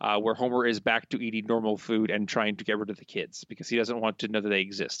 where Homer is back to eating normal food and trying to get rid of the kids because he doesn't want to know that they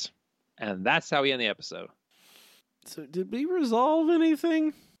exist. And that's how we end the episode. So did we resolve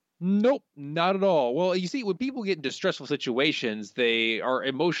anything? Nope, not at all. Well, you see, when people get into stressful situations, they are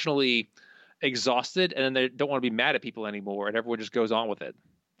emotionally exhausted, and then they don't want to be mad at people anymore, and everyone just goes on with it.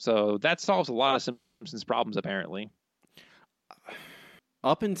 So that solves a lot of Simpsons problems, apparently.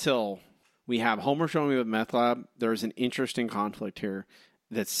 Up until we have Homer showing up at Meth Lab, there's an interesting conflict here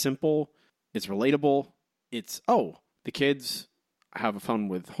that's simple, it's relatable, it's, the kids have fun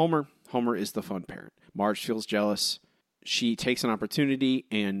with Homer. Homer is the fun parent. Marge feels jealous. She takes an opportunity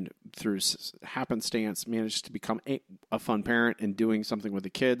and through happenstance manages to become a fun parent and doing something with the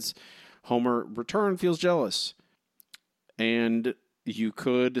kids. Homer return feels jealous. And you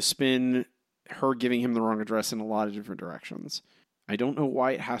could spin her giving him the wrong address in a lot of different directions. I don't know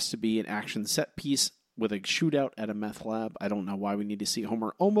why it has to be an action set piece with a shootout at a meth lab. I don't know why we need to see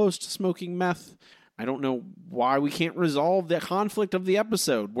Homer almost smoking meth. I don't know why we can't resolve the conflict of the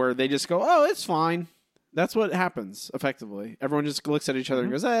episode where they just go, oh, it's fine. That's what happens, effectively. Everyone just looks at each other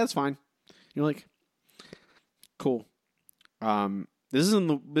and goes, that's fine. You're like, cool. This isn't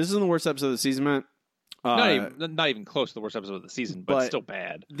the worst episode of the season, Matt. Not even close to the worst episode of the season, but still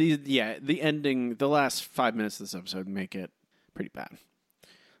bad. The ending, the last 5 minutes of this episode make it pretty bad.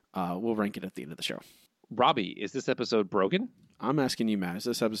 We'll rank it at the end of the show. Robbie, is this episode broken? I'm asking you, Matt, is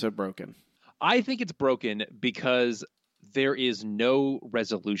this episode broken? I think it's broken because there is no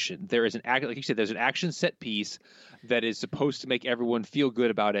resolution. There is like you said, there's an action set piece that is supposed to make everyone feel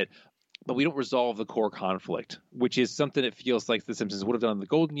good about it, but we don't resolve the core conflict, which is something that feels like The Simpsons would have done in the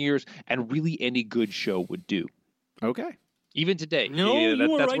golden years and really any good show would do. Okay. Even today. No, you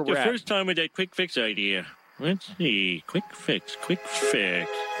were that's right where the we're at. first time with that quick fix idea. Let's see. Quick fix.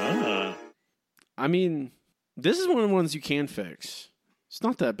 Ah. I mean, this is one of the ones you can fix. It's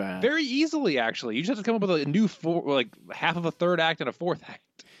not that bad. Very easily, actually. You just have to come up with a new half of a third act and a fourth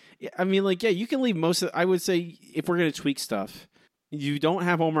act. Yeah, I mean, you can leave most of I would say, if we're going to tweak stuff, you don't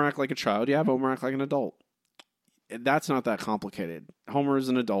have Homer act like a child. You have Homer act like an adult. That's not that complicated. Homer is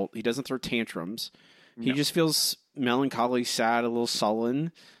an adult. He doesn't throw tantrums. No. He just feels melancholy, sad, a little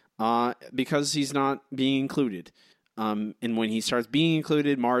sullen, because he's not being included. And when he starts being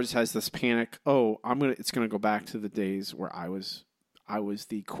included, Marge has this panic. Oh, it's gonna go back to the days where I was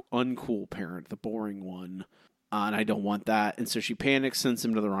the uncool parent, the boring one, and I don't want that. And so she panics, sends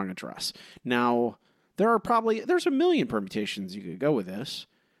him to the wrong address. Now, there's a million permutations you could go with this.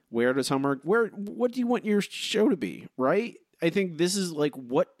 Where does Homer, what do you want your show to be, right? I think this is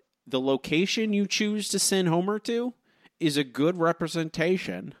what the location you choose to send Homer to is a good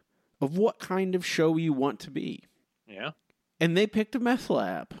representation of what kind of show you want to be. Yeah. And they picked a meth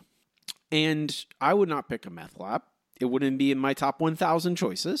lab. And I would not pick a meth lab. It wouldn't be in my top 1,000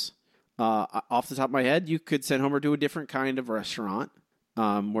 choices. Off the top of my head, you could send Homer to a different kind of restaurant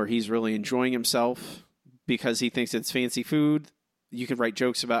where he's really enjoying himself because he thinks it's fancy food. You could write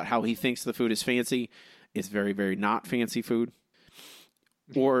jokes about how he thinks the food is fancy. It's very, very not fancy food.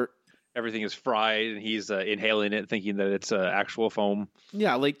 Or everything is fried and he's inhaling it thinking that it's actual foam.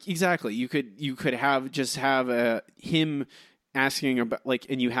 Yeah, exactly. You could have him asking about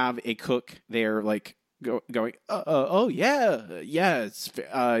and you have a cook there going, oh yeah, yes,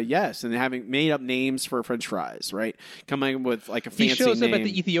 yes, and having made up names for French fries, right? Coming with a fancy name. He shows up at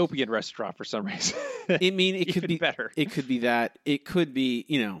the Ethiopian restaurant for some reason. It could be better. It could be that. It could be,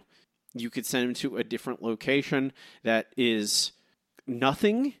 you could send him to a different location that is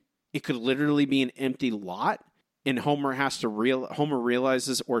nothing. It could literally be an empty lot, and Homer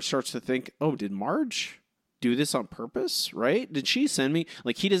realizes or starts to think, oh, did Marge do this on purpose, right? Did she send me?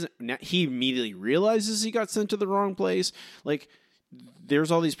 He immediately realizes he got sent to the wrong place.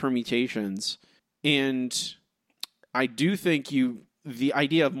 There's all these permutations. And I do think the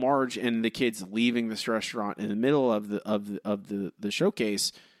idea of Marge and the kids leaving this restaurant in the middle of the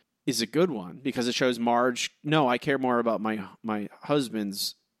showcase is a good one because it shows Marge, no, I care more about my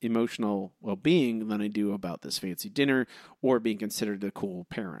husband's emotional well-being than I do about this fancy dinner or being considered a cool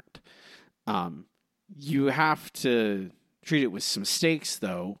parent. You have to treat it with some stakes,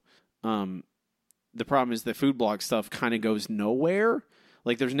 though. The problem is the food blog stuff kind of goes nowhere.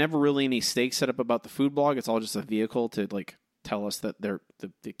 There's never really any stakes set up about the food blog. It's all just a vehicle to tell us that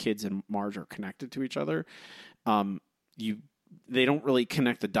the kids and Marge are connected to each other. They don't really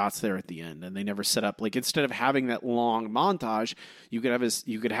connect the dots there at the end, and they never set up instead of having that long montage, you could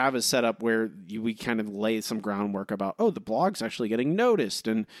have a setup where we kind of lay some groundwork about the blog's actually getting noticed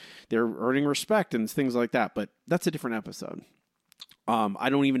and they're earning respect and things like that. But that's a different episode. I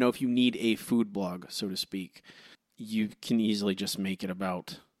don't even know if you need a food blog, so to speak. You can easily just make it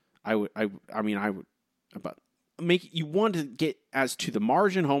about. You want to get as to the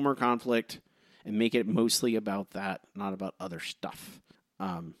Marge and Homer conflict. And make it mostly about that, not about other stuff.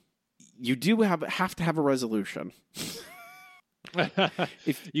 you do have to have a resolution.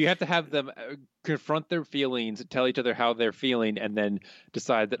 You have to have them confront their feelings, tell each other how they're feeling, and then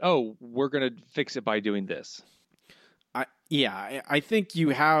decide that, oh, we're going to fix it by doing this. I think you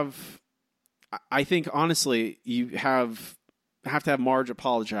have. I think honestly, you have to have Marge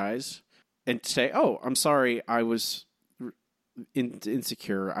apologize and say, "Oh, I'm sorry, I was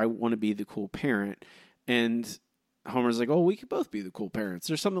insecure. I want to be the cool parent." And Homer's like, "Oh, we could both be the cool parents."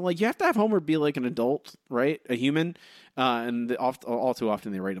 There's something like you have to have Homer be like an adult, right? A human, and all too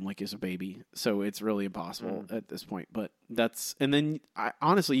often they write him like he's a baby, so it's really impossible at this point. But and then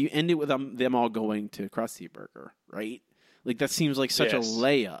honestly, you end it with them all going to Krusty Burger, right? Like that seems like such a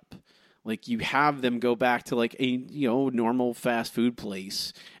layup. Like you have them go back to like a normal fast food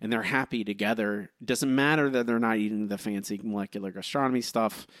place, and they're happy together. It doesn't matter that they're not eating the fancy molecular gastronomy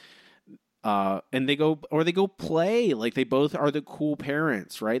stuff. And they go play. Like they both are the cool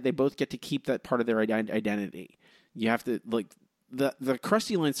parents, right? They both get to keep that part of their identity. You have to like the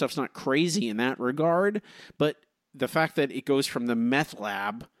Krusty Line stuff's not crazy in that regard, but the fact that it goes from the meth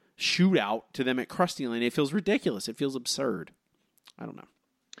lab shootout to them at Krusty Line, it feels ridiculous. It feels absurd. I don't know.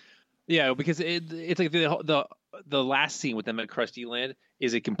 Yeah, because it's like the last scene with them at Krusty Land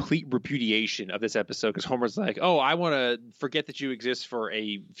is a complete repudiation of this episode because Homer's like, "Oh, I want to forget that you exist for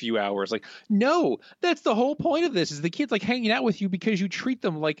a few hours." Like, no, that's the whole point of this is the kids like hanging out with you because you treat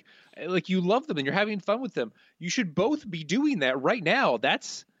them like you love them and you're having fun with them. You should both be doing that right now.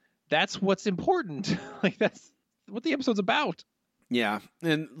 That's what's important. Like that's what the episode's about. Yeah,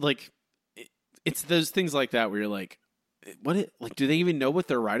 and like it's those things like that where you're like, do they even know what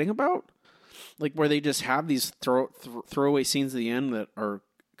they're writing about? Like where they just have these throwaway scenes at the end that are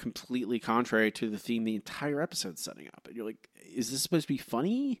completely contrary to the theme the entire episode's setting up, and you're like, is this supposed to be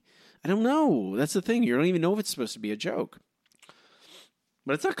funny? I don't know. That's the thing. You don't even know if it's supposed to be a joke.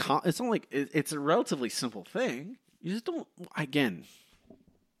 But it's not. It's not like it's a relatively simple thing. You just don't. Again,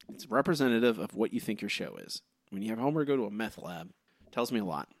 it's representative of what you think your show is. When you have Homer go to a meth lab, it tells me a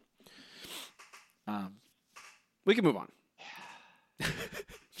lot. We can move on.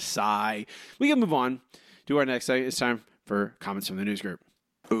 Sigh. We can move on to our next segment. It's time for comments from the news group.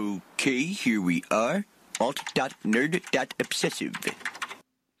 Okay, here we are. Alt.nerd.obsessive.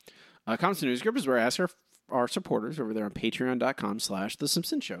 Comments from the news group is where I ask our supporters over there on patreon.com/The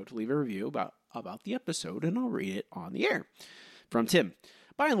Simpsons Show to leave a review about the episode, and I'll read it on the air. From Tim.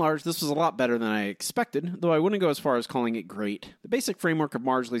 By and large, this was a lot better than I expected, though I wouldn't go as far as calling it great. The basic framework of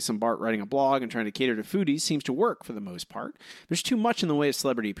Marge, Lisa, and Bart writing a blog and trying to cater to foodies seems to work for the most part. There's too much in the way of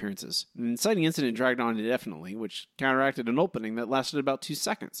celebrity appearances. An inciting incident dragged on indefinitely, which counteracted an opening that lasted about 2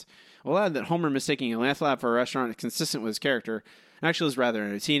 seconds. I'll add that Homer mistaking a meth lab for a restaurant is consistent with his character, and actually is rather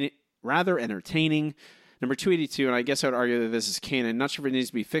entertaining. Number 282, and I guess I would argue that this is canon. Not sure if it needs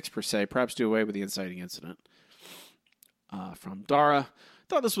to be fixed per se, perhaps do away with the inciting incident. From Dara.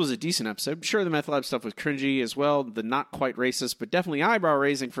 Thought this was a decent episode. Sure, the meth lab stuff was cringy as well. The not quite racist, but definitely eyebrow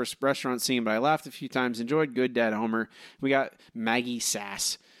raising for a restaurant scene. But I laughed a few times. Enjoyed good Dad Homer. We got Maggie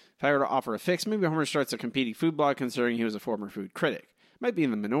Sass. If I were to offer a fix, maybe Homer starts a competing food blog, considering he was a former food critic. Might be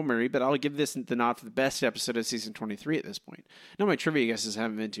in the minority, but I'll give this the nod for the best episode of season 23 at this point. No, my trivia guesses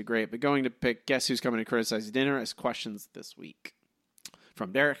haven't been too great, but going to pick Guess Who's Coming to Criticize Dinner as questions this week.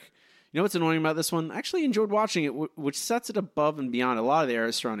 From Derek. You know what's annoying about this one? I actually enjoyed watching it, which sets it above and beyond a lot of the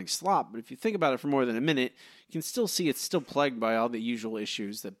eras surrounding slop, but if you think about it for more than a minute, you can still see it's still plagued by all the usual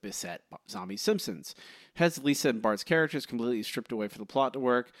issues that beset Zombie Simpsons. Has Lisa and Bart's characters completely stripped away for the plot to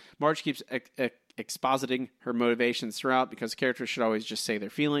work. Marge keeps expositing her motivations throughout because characters should always just say their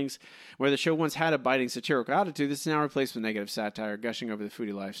feelings. Where the show once had a biting satirical attitude, this is now replaced with negative satire, gushing over the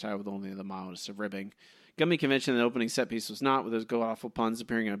foodie lifestyle with only the mildest of ribbing. Gummy convention the opening set piece was not, with those god-awful puns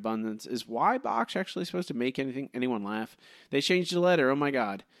appearing in abundance. Is why Box actually supposed to make anyone laugh? They changed the letter, oh my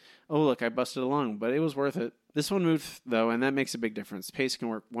god. Oh look, I busted a lung, but it was worth it. This one moved, though, and that makes a big difference. Pace can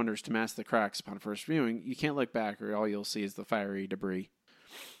work wonders to mask the cracks upon first viewing. You can't look back, or all you'll see is the fiery debris.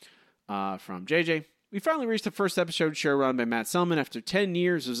 From JJ. We finally reached the first episode show run by Matt Selman after 10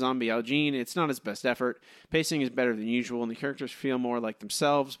 years of Zombie Algene. It's not his best effort. Pacing is better than usual, and the characters feel more like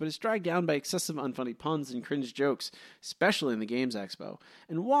themselves, but it's dragged down by excessive unfunny puns and cringe jokes, especially in the Games Expo.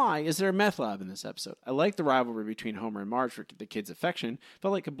 And why is there a meth lab in this episode? I like the rivalry between Homer and Marge for the kids' affection.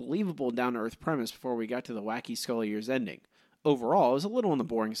 Felt like a believable, down-to-earth premise before we got to the wacky Scully Years ending. Overall, it was a little on the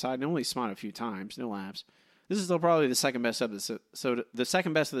boring side and only smiled a few times, no laughs. This is still probably the second best of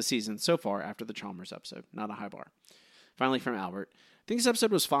the season so far after the Chalmers episode. Not a high bar. Finally, from Albert. think this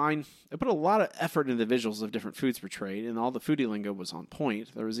episode was fine. It put a lot of effort into the visuals of different foods portrayed, and all the foodie lingo was on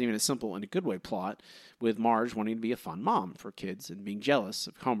point. There was even a simple and a good way plot with Marge wanting to be a fun mom for kids and being jealous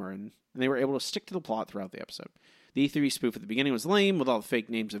of Homer, and they were able to stick to the plot throughout the episode. The E3 spoof at the beginning was lame, with all the fake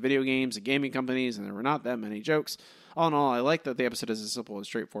names of video games and gaming companies, and there were not that many jokes. All in all, I like that the episode has a simple and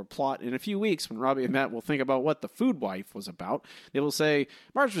straightforward plot. In a few weeks, when Robbie and Matt will think about what the Food Wife was about, they will say,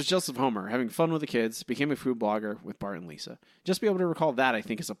 Marge was jealous of Homer, having fun with the kids, became a food blogger with Bart and Lisa. Just be able to recall that, I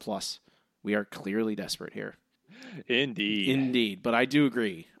think, is a plus. We are clearly desperate here. Indeed. But I do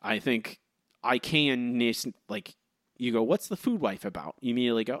agree. I think I can, like, you go, what's the Food Wife about? You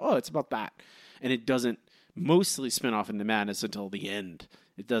immediately go, oh, it's about that. And it doesn't mostly spin off into madness until the end.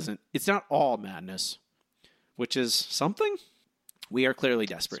 It's not all madness, which is something. We are clearly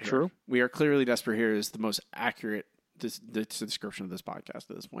desperate. True. We are clearly desperate here is the most accurate description of this podcast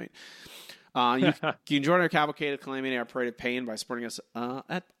at this point. You can join our cavalcade of calamity, our parade of pain, by supporting us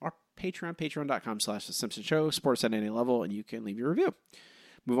at our Patreon, patreon.com/The Simpsons Show. Support us at any level, and you can leave your review.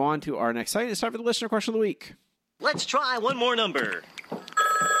 Move on to our next site. It's time for the listener question of the week. Let's try one more number.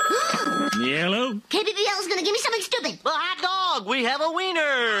 Yellow. KBBL is going to give me something stupid. The hot dog. We have a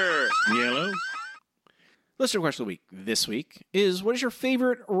wiener. Yellow. Listener question of the week this week is, what is your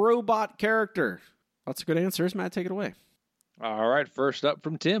favorite robot character? Lots of good answers. Matt, take it away. All right, first up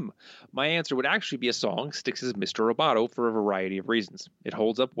from Tim. My answer would actually be a song, Styx's Mr. Roboto, for a variety of reasons. It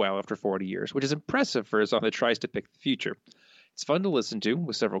holds up well after 40 years, which is impressive for a song that tries to pick the future. It's fun to listen to,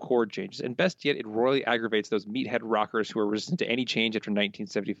 with several chord changes, and best yet, it royally aggravates those meathead rockers who are resistant to any change after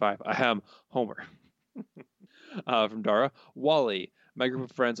 1975. Ahem, Homer. From Dara, Wally. My group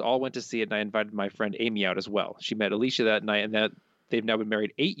of friends all went to see it, and I invited my friend Amy out as well. She met Alicia that night, and they've now been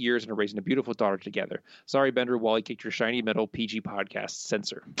married 8 years and are raising a beautiful daughter together. Sorry, Bender, Wally kicked your shiny metal PG podcast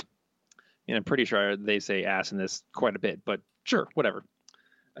censor. And I'm pretty sure they say ass in this quite a bit, but sure, whatever.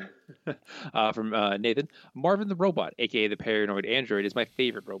 From Nathan, Marvin the Robot, aka the Paranoid Android, is my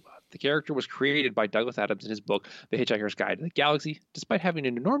favorite robot. The character was created by Douglas Adams in his book, The Hitchhiker's Guide to the Galaxy. Despite having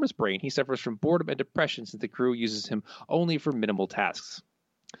an enormous brain, he suffers from boredom and depression since the crew uses him only for minimal tasks.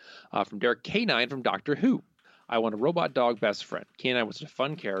 From Derek, K9 from Doctor Who. I want a robot dog best friend. K9 was a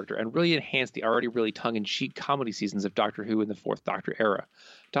fun character and really enhanced the already really tongue-in-cheek comedy seasons of Doctor Who in the Fourth Doctor era.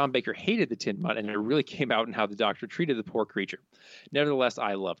 Tom Baker hated the Tin Mutt, and it really came out in how the Doctor treated the poor creature. Nevertheless,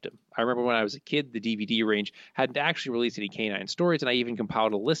 I loved him. I remember when I was a kid, the DVD range hadn't actually released any K9 stories, and I even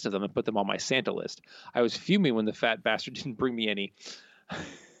compiled a list of them and put them on my Santa list. I was fuming when the fat bastard didn't bring me any.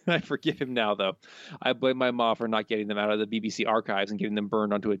 I forgive him now, though. I blame my mom for not getting them out of the BBC archives and getting them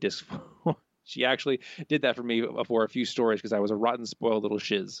burned onto a disc. She actually did that for me for a few stories because I was a rotten, spoiled little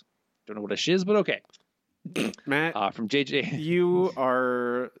shiz. Don't know what a shiz, but okay. Matt, from JJ, you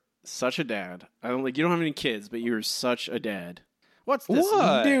are such a dad. I don't you don't have any kids, but you're such a dad. What's this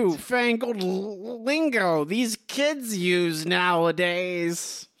newfangled lingo these kids use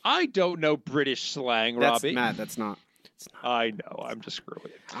nowadays? I don't know British slang, Robbie. Matt, that's not. I know. I'm just screwing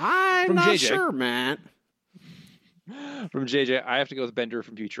it. I'm from not JJ. sure, Matt. From JJ, I have to go with Bender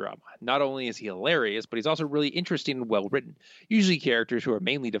from Futurama. Not only is he hilarious, but he's also really interesting and well-written. Usually characters who are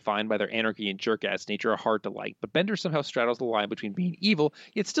mainly defined by their anarchy and jerk-ass nature are hard to like, but Bender somehow straddles the line between being evil,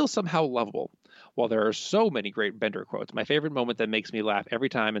 yet still somehow lovable. While there are so many great Bender quotes, my favorite moment that makes me laugh every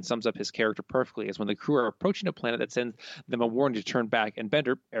time and sums up his character perfectly is when the crew are approaching a planet that sends them a warning to turn back, and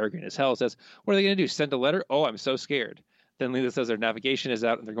Bender, arrogant as hell, says, "What are they going to do, send a letter? Oh, I'm so scared." Then Leela says their navigation is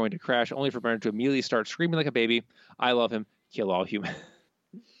out and they're going to crash, only for Bender to immediately start screaming like a baby. I love him. Kill all humans.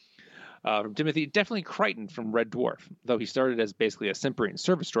 From Timothy, definitely Crichton from Red Dwarf. Though he started as basically a simpering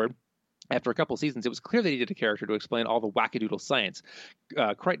service droid, after a couple seasons, it was clear that he needed a character to explain all the wackadoodle science.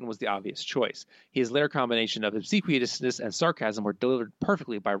 Crichton was the obvious choice. His later combination of obsequiousness and sarcasm were delivered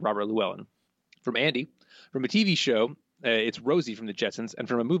perfectly by Robert Llewellyn. From Andy, from a TV show, it's Rosie from the Jetsons, and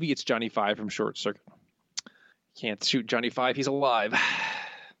from a movie, it's Johnny Five from Short Circuit. Can't shoot Johnny Five, he's alive.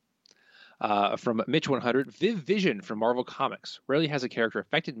 From Mitch 100, Viv Vision from Marvel Comics. Rarely has a character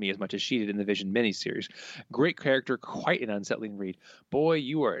affected me as much as she did in the Vision miniseries. Great character, quite an unsettling read. Boy,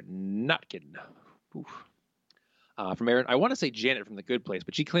 you are not kidding. From Aaron, I want to say Janet from The Good Place,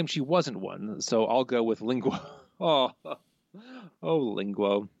 but she claimed she wasn't one, so I'll go with Linguo.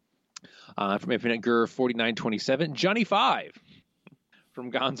 Linguo. From Infinite Gur 4927, Johnny Five.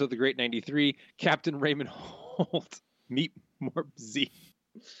 From Gonzo the Great 93, Captain Raymond Holt. Meet Morp Z.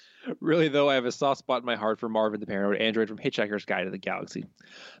 Really, though, I have a soft spot in my heart for Marvin the Paranoid Android from Hitchhiker's Guide to the Galaxy.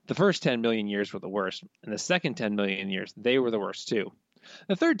 The first 10 million years were the worst, and the second 10 million years, they were the worst too.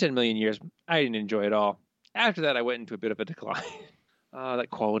 The third 10 million years, I didn't enjoy at all. After that, I went into a bit of a decline. That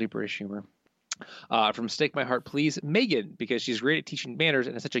quality British humor. From Stake My Heart Please, Megan, because she's great at teaching manners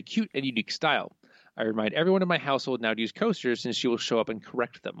and has such a cute and unique style. I remind everyone in my household now to use coasters since she will show up and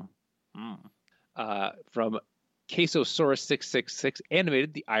correct them. From Quesosaurus666,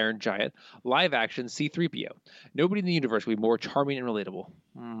 animated, the Iron Giant, live action, C-3PO. Nobody in the universe will be more charming and relatable.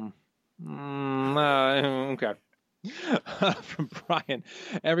 Okay. From Brian,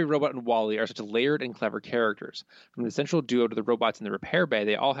 every robot and Wall-E are such layered and clever characters. From the central duo to the robots in the repair bay,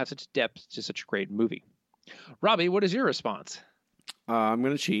 they all have such depth to such a great movie. Robbie, what is your response? I'm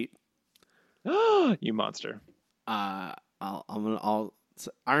going to cheat. You monster. Iron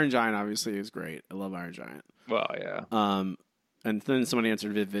Giant obviously is great. I love Iron Giant. Well, yeah. And then somebody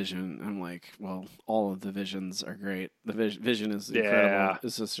answered Vision. I'm like, well, all of the Visions are great. The Vision is incredible. Yeah.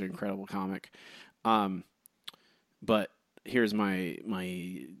 It's just an incredible comic. But here's my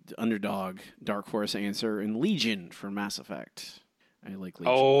underdog Dark Horse answer in Legion for Mass Effect. I like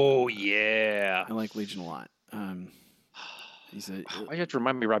Legion. Oh, yeah. I like Legion a lot. Why you have to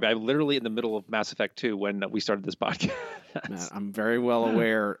remind me, Robbie? I'm literally in the middle of Mass Effect 2 when we started this podcast. Matt, I'm very well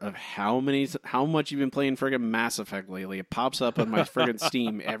aware of how much you've been playing friggin' Mass Effect lately. It pops up on my friggin'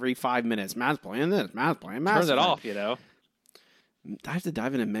 Steam every 5 minutes. Matt's playing this. Matt's playing Mass Turn Effect. that off, you know. I have to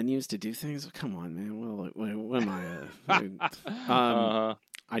dive into menus to do things. Come on, man. What am I?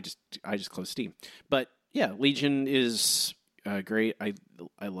 I just closed Steam. But yeah, Legion is great. I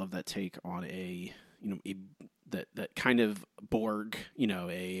love that take on that kind of Borg.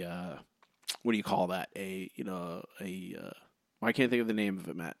 What do you call that? I can't think of the name of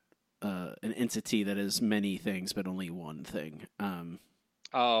it, Matt. An entity that is many things but only one thing.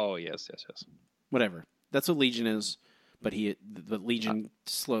 Yes. Whatever. That's what Legion is. But the Legion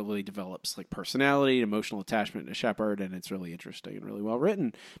slowly develops like personality, emotional attachment to Shepard, and it's really interesting and really well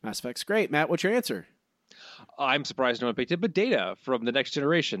written. Mass Effect's great. Matt, what's your answer? I'm surprised no one picked it, but Data from The Next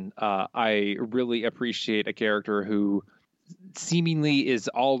Generation. I really appreciate a character who seemingly is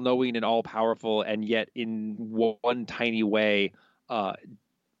all-knowing and all-powerful, and yet in one tiny way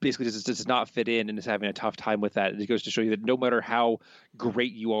basically does not fit in and is having a tough time with that. It goes to show you that no matter how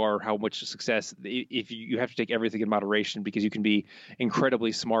great you are, how much success, if you have to take everything in moderation, because you can be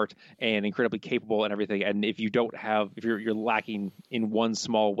incredibly smart and incredibly capable and everything. And if you're lacking in one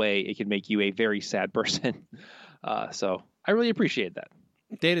small way, it can make you a very sad person. So I really appreciate that.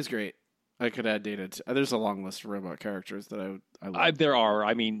 Data's great. I could add Data. There's a long list of robot characters that I love. There are.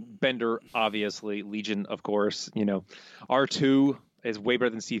 I mean, Bender, obviously. Legion, of course. R2 is way better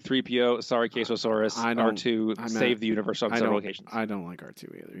than C-3PO. Sorry, Quesosaurus. R2 saved the universe on several occasions. I don't like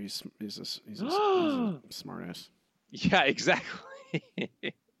R2 either. He's a smart ass. Yeah, exactly. I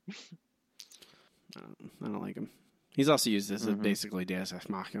don't like him. He's also used as basically Deus Ex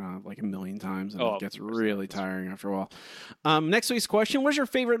Machina like a million times, and it gets really tiring after a while. Next week's question: what's your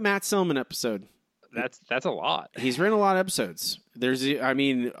favorite Matt Selman episode? That's a lot. He's written a lot of episodes.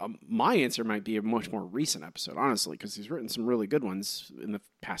 My answer might be a much more recent episode, honestly, because he's written some really good ones in the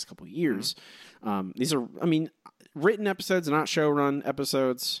past couple of years. These are, written episodes, not show-run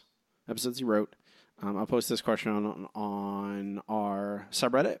episodes he wrote. I'll post this question on our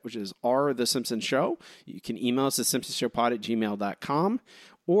subreddit, which is The Simpsons Show. You can email us at simpsonshowpod@gmail.com,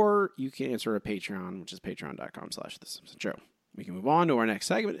 or you can answer at Patreon, which is patreon.com/The Simpsons Show. We can move on to our next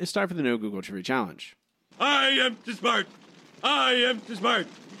segment. It's time for the No Google Trivia Challenge. I am too smart.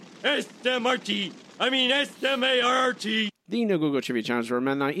 SMRT. SMART. The No Google Trivia Challenge, where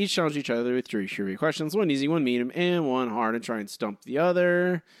Matt and I each challenge each other with 3 trivia questions. One easy, one medium, and one hard, and try and stump the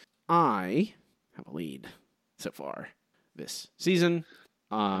other. I have a lead so far this season.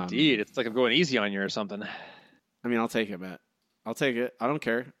 Indeed. It's like I'm going easy on you or something. I'll take it, Matt. I'll take it. I don't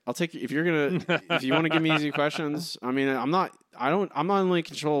care. I'll take it. If you want to give me easy questions, I'm not in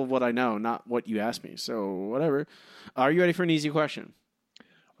control of what I know, not what you ask me. So whatever. Are you ready for an easy question?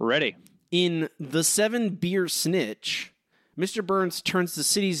 Ready. In The 7 Beer Snitch, Mr. Burns turns the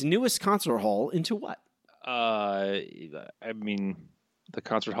city's newest concert hall into what? The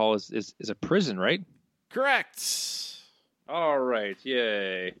concert hall is a prison, right? Correct. All right.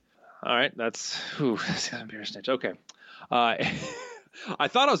 Yay. All right. That's 7 Beer Snitch. Okay. I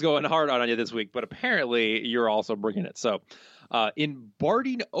thought I was going hard on you this week, but apparently you're also bringing it. So, in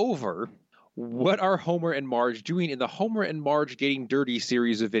Barding Over, what are Homer and Marge doing in the Homer and Marge Getting Dirty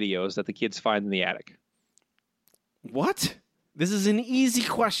series of videos that the kids find in the attic? What? This is an easy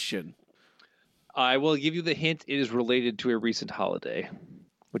question. I will give you the hint. It is related to a recent holiday,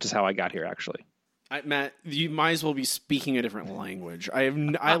 which is how I got here, actually. Matt, you might as well be speaking a different language. I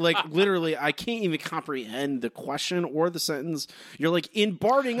literally, I can't even comprehend the question or the sentence. You're like, in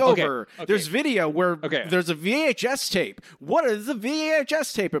Barding Over, there's video where there's a VHS tape. What is the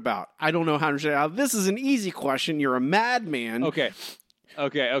VHS tape about? I don't know how to say it. This is an easy question. You're a madman. Okay.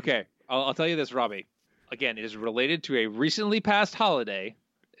 I'll tell you this, Robbie. Again, it is related to a recently passed holiday.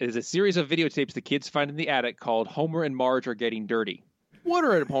 It is a series of videotapes the kids find in the attic called Homer and Marge Are Getting Dirty. What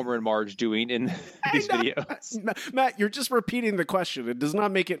are Homer and Marge doing in these videos? Matt, you're just repeating the question. It does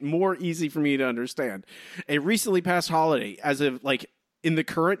not make it more easy for me to understand. A recently passed holiday, as of like in the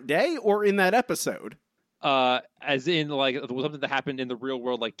current day or in that episode? As in like something that happened in the real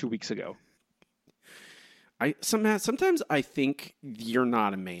world like 2 weeks ago. Sometimes I think you're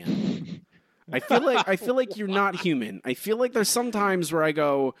not a man. I feel like you're not human. I feel like there's some times where I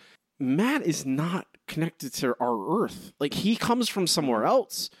go, Matt is not connected to our Earth. Like, he comes from somewhere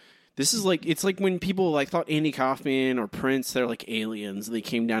else. This is like, it's like when people like thought Andy Kaufman or Prince, they're like aliens. They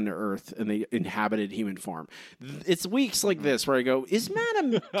came down to Earth and they inhabited human form. It's weeks like this where I go, is Matt a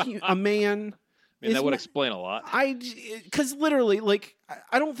man? I mean, that would explain a lot. Because literally, like,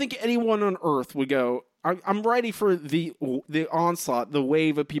 I don't think anyone on Earth would go, I'm ready for the onslaught, the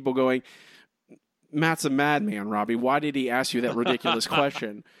wave of people going, Matt's a madman, Robbie. Why did he ask you that ridiculous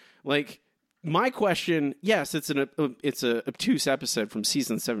question? Like, my question, yes, it's a obtuse episode from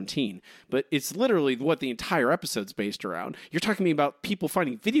season 17, but it's literally what the entire episode's based around. You're talking to me about people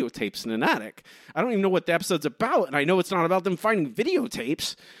finding videotapes in an attic. I don't even know what the episode's about, and I know it's not about them finding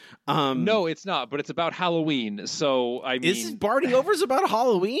videotapes. No, it's not, but it's about Halloween. So, I mean... Is Barding Over's about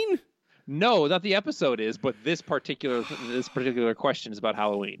Halloween? No, not the episode is, but this particular question is about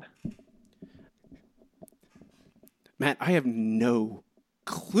Halloween. Matt, I have no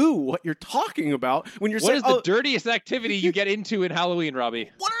clue what you're talking about when you're saying... What is the dirtiest activity you get into in Halloween,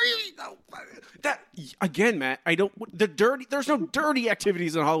 Robbie? What are you... That, again, Matt, I don't... There's no dirty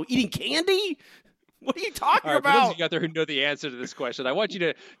activities in Halloween. Eating candy? What are you talking about? For those of you out there who know the answer to this question, I want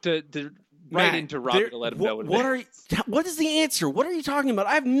you to write into Robbie to let him know what is the answer? What are you talking about?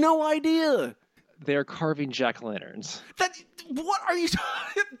 I have no idea. They're carving jack-o'-lanterns. What are you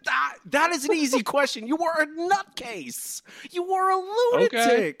talking about? That is an easy question. You are a nutcase. You are a lunatic.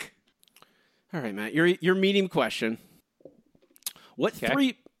 Okay. All right, Matt, your medium question. What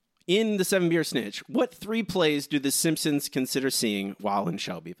three, in the Seven Beer Snitch, what 3 plays do the Simpsons consider seeing while in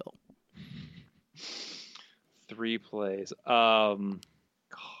Shelbyville? 3 plays. I'm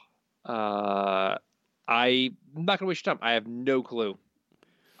not going to waste your time. I have no clue.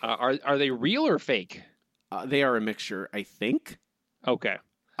 Are they real or fake? They are a mixture, I think. Okay.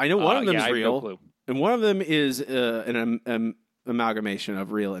 I know one of them is real, no clue. And one of them is an amalgamation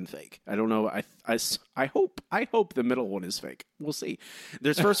of real and fake. I don't know. I hope the middle one is fake. We'll see.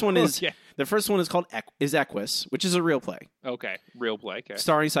 The first one is the first one is called Equus, which is a real play. Okay, real play. Okay.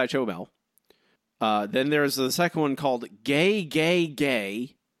 Starring Sideshow Mel. Then there's the second one called Gay, Gay,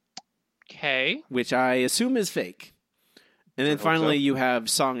 Gay. Okay. Which I assume is fake. And then finally you have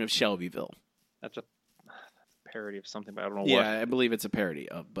Song of Shelbyville. That's a parody of something, but I don't know what. Yeah, I believe it's a parody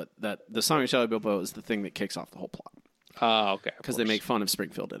of, but the Song of Shelbyville is the thing that kicks off the whole plot. Okay. Because they make fun of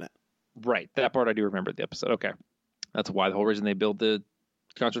Springfield in it. Right. That part I do remember the episode. Okay. That's why the whole reason they built the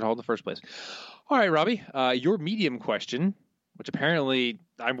concert hall in the first place. All right, Robbie, your medium question, which apparently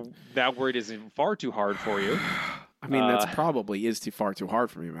I'm now worried is far too hard for you. I mean, that's probably is far too hard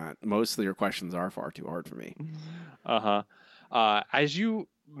for me, Matt. Most of your questions are far too hard for me. As you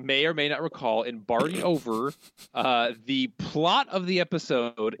may or may not recall, in Barding Over, the plot of the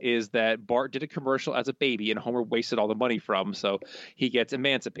episode is that Bart did a commercial as a baby and Homer wasted all the money from, so he gets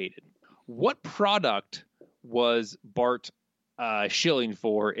emancipated. What product was Bart shilling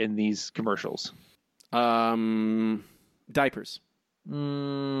for in these commercials? Diapers.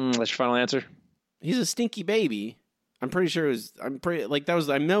 That's your final answer? He's a stinky baby. I'm pretty sure it was.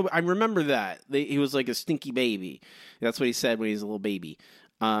 I remember that he was like a stinky baby. That's what he said when he was a little baby,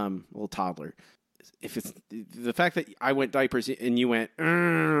 little toddler. If it's the fact that I went diapers and you went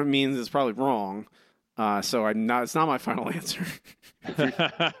means it's probably wrong. So I'm not. It's not my final answer.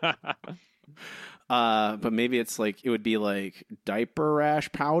 But maybe it's like it would be like diaper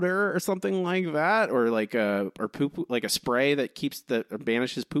rash powder or something like that, or like poop, like a spray that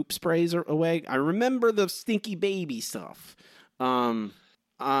banishes poop sprays away. I remember the stinky baby stuff. I'm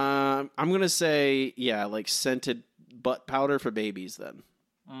gonna say like scented butt powder for babies. Then.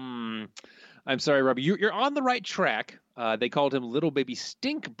 I'm sorry, Robbie. You're on the right track. They called him Little Baby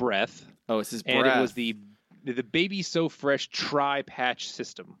Stink Breath. Oh, it's his breath. And it was the Baby So Fresh Tri-Patch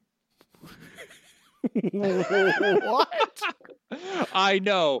System. What? I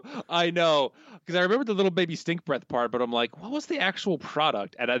know. Because I remember the little baby stink breath part, but I'm like, what was the actual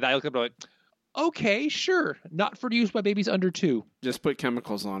product? And I looked up and I'm like, okay, sure. Not for use by babies under 2. Just put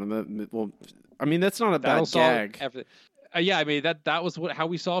chemicals on them. Well, I mean, that's not a That'll bad gag. solve everything. Yeah, I mean, that was how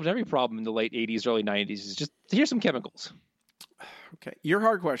we solved every problem in the late 80s, early 90s. Is just, here's some chemicals. Okay. Your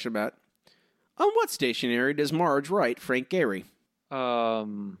hard question, Matt. On what stationery does Marge write Frank Gehry? I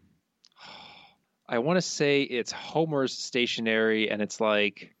want to say it's Homer's stationery, and it's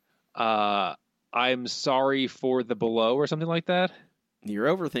like, I'm sorry for the below or something like that. You're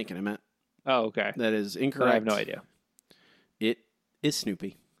overthinking it, Matt. Oh, okay. That is incorrect. I have no idea. It is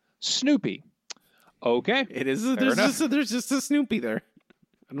Snoopy. Snoopy. Okay. It is. There's just a Snoopy there.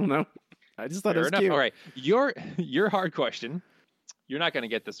 I don't know. I just thought it was cute. All right. Your hard question. You're not going to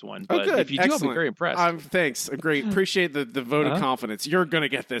get this one, but good. if you do, Excellent. I'll be very impressed. Thanks. Great. Appreciate the vote of confidence. You're going to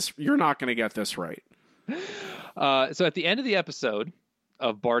get this. You're not going to get this right. So at the end of the episode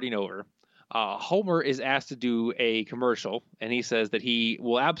of Barding Over, Homer is asked to do a commercial, and he says that he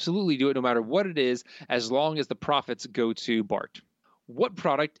will absolutely do it no matter what it is, as long as the profits go to Bart. What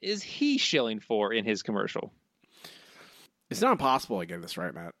product is he shilling for in his commercial? It's not impossible to get this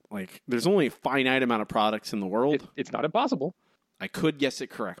right, Matt. Like, there's only a finite amount of products in the world. It's not impossible. I could guess it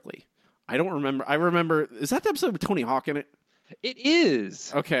correctly. I don't remember. I remember. Is that the episode with Tony Hawk in it? It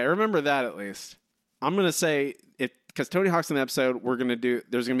is. Okay, I remember that at least. I'm going to say it because Tony Hawk's in the episode.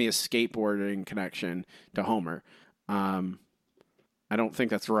 There's going to be a skateboarding connection to Homer. I don't think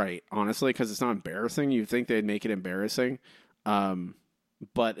that's right, honestly, because it's not embarrassing. You'd think they'd make it embarrassing.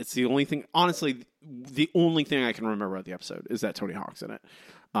 But it's the only thing, honestly, the only thing I can remember about the episode is that Tony Hawk's in it.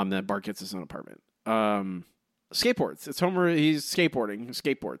 That Bart gets his own apartment. Skateboards. It's Homer. He's skateboarding.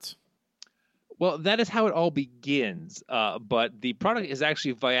 Skateboards. Well, that is how it all begins. But the product is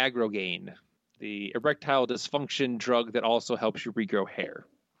actually Viagrogaine, the erectile dysfunction drug that also helps you regrow hair.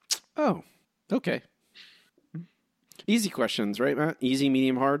 Oh, okay. Easy questions, right, Matt? Easy,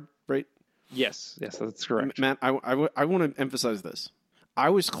 medium, hard, right? Yes, that's correct. Matt, I want to emphasize this. I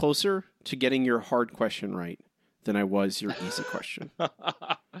was closer to getting your hard question right than I was your easy question.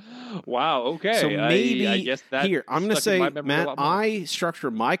 Wow, okay. So maybe I guess that here, I'm going to say, Matt, I I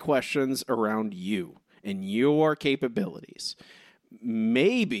structure my questions around you and your capabilities.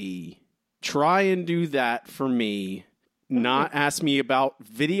 Maybe try and do that for me, not ask me about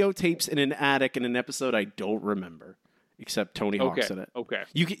videotapes in an attic in an episode I don't remember. Except Tony Hawk's in it. Okay.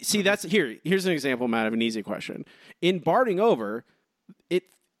 You can, see, that's here's an example, Matt, of an easy question. In Barding Over, it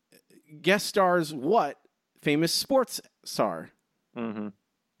guest stars what famous sports star? Mm-hmm.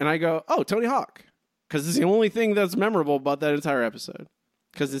 And I go, oh, Tony Hawk, because it's the only thing that's memorable about that entire episode.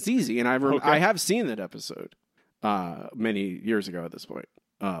 Because it's easy, and I have seen that episode many years ago. At this point,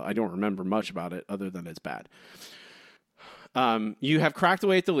 I don't remember much about it other than it's bad. You have cracked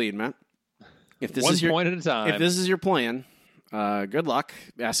away at the lead, Matt. If this is your point at a time. If this is your plan, good luck.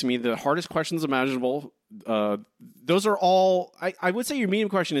 Asking me the hardest questions imaginable. Those are all. I would say your medium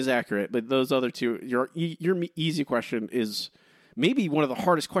question is accurate, but those other two, your easy question is maybe one of the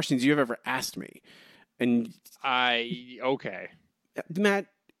hardest questions you've ever asked me. And Matt,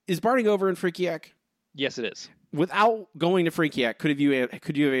 is Barding Over in Freakiac? Yes, it is. Without going to Freakiac, could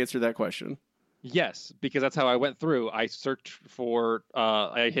you have answered that question? Yes, because that's how I went through. I searched for,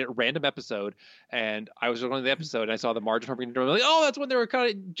 I hit a random episode, and I was looking at the episode, and I saw the Marge and Homer getting like, oh, that's when they were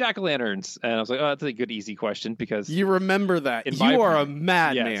cutting jack-o'-lanterns. And I was like, oh, that's a good, easy question, because... You remember that. You are a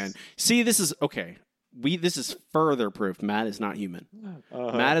madman. See, this is, okay, this is further proof Matt is not human.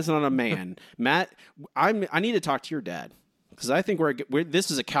 Matt is not a man. Matt, I need to talk to your dad, because I think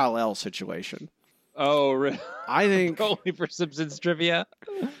this is a Kal-El situation. Oh, really? I think... Only for Simpsons trivia?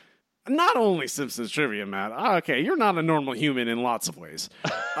 Not only Simpsons trivia, Matt. Okay, you're not a normal human in lots of ways.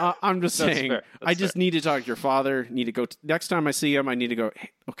 I'm just saying, I just need to talk to your father. Need to go next time I see him. I need to go. Hey,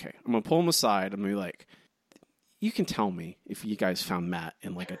 okay, I'm gonna pull him aside. I'm gonna be like, you can tell me if you guys found Matt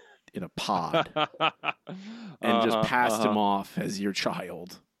in a pod and just passed him off as your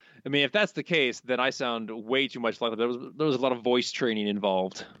child. I mean, if that's the case, then I sound way too much like there was a lot of voice training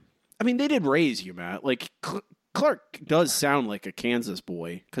involved. I mean, they did raise you, Matt. Like. Clark does sound like a Kansas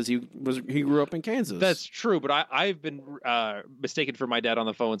boy because he grew up in Kansas. That's true, but I've been mistaken for my dad on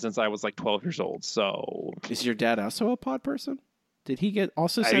the phone since I was like 12 years old. So is your dad also a pod person? Did he get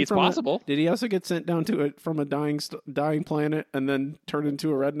also sent? It's possible. Did he also get sent down to it from a dying planet and then turn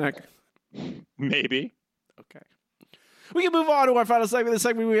into a redneck? Maybe. Okay. We can move on to our final segment. The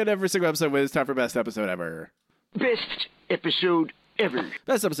segment we get every single episode with. It's time for best episode ever. Best episode ever.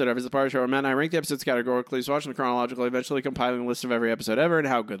 Best episode ever is the part of the show where Matt and I rank the episodes categorically, so watching them chronologically, eventually compiling a list of every episode ever and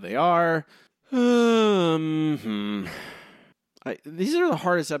how good they are. These are the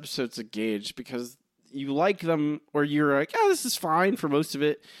hardest episodes to gauge because you like them or you're like, oh, this is fine for most of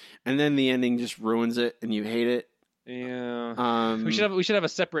it, and then the ending just ruins it and you hate it. Yeah. We should have a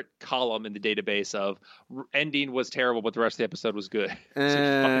separate column in the database of ending was terrible, but the rest of the episode was good.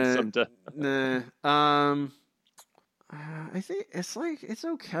 I think it's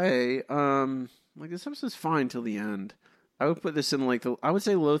okay. This episode's fine till the end. I would put this in I would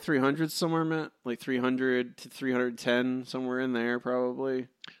say low 300s somewhere, Matt. Like 300 to 310, somewhere in there, probably.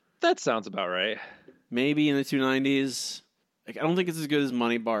 That sounds about right. Maybe in the 290s. I don't think it's as good as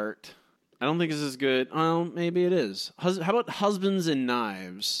Money Bart. I don't think it's as good. Oh, maybe it is. How about Husbands and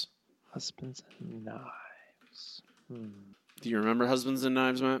Knives? Husbands and Knives. Do you remember Husbands and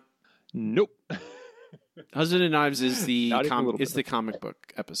Knives, Matt? Nope. Husband and Knives is the the comic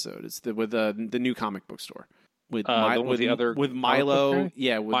book episode. It's with the new comic book store with Milo. With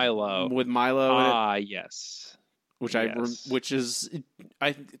Milo. With Milo. Yes. Which is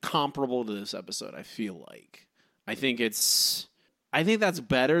comparable to this episode. I feel like. I think that's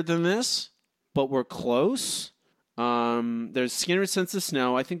better than this, but we're close. There's Skinner Sense of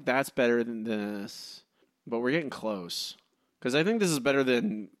Snow. I think that's better than this, but we're getting close because I think this is better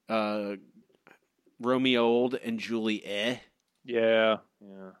than Romeo Old and Julie. Yeah.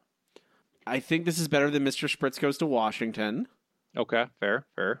 I think this is better than Mr. Spritz Goes to Washington. Okay, fair.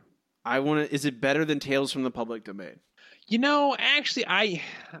 Is it better than Tales from the Public Domain? Actually, I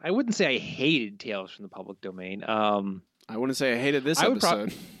wouldn't say I hated Tales from the Public Domain. I wouldn't say I hated this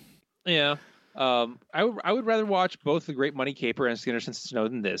episode. Yeah. I would rather watch both The Great Money Caper and Skinner Sense of Snow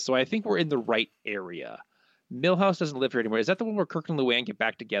than this. So I think we're in the right area. Milhouse doesn't live here anymore. Is that the one where Kirk and Luann get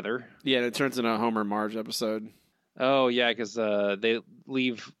back together? Yeah, and it turns into a Homer Marge episode. Oh, yeah, because they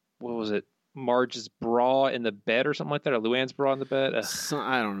leave, what was it, Marge's bra in the bed or something like that, or Luann's bra in the bed?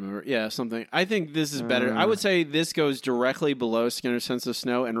 I don't remember. Yeah, something. I think this is better. I would say this goes directly below Skinner Sense of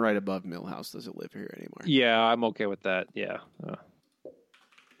Snow and right above Milhouse doesn't live here anymore. Yeah, I'm okay with that. Yeah.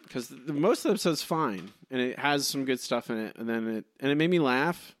 Because most of the episode's fine, and it has some good stuff in it, and it made me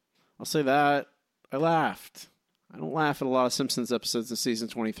laugh. I'll say that. I laughed. I don't laugh at a lot of Simpsons episodes in season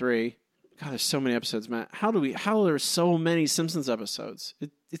 23. God, there's so many episodes, Matt. How are there so many Simpsons episodes?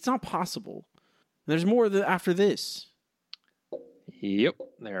 It's not possible. There's more after this. Yep.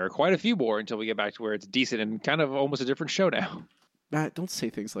 There are quite a few more until we get back to where it's decent and kind of almost a different show now. Matt, don't say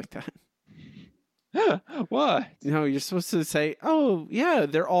things like that. What? You're supposed to say, oh, yeah,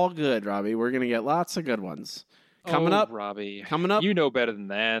 they're all good, Robbie. We're going to get lots of good ones. Coming up, Robbie. Coming up, you know better than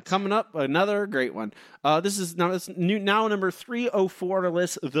that. Coming up, another great one. This is now number 304 on our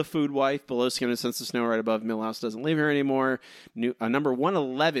list. The Food Wife, below Skinner Sense of Snow, right above Milhouse Doesn't Live Here Anymore. Number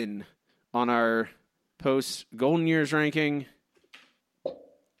 111 on our post Golden Years ranking.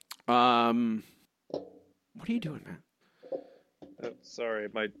 What are you doing, man? Oh, sorry,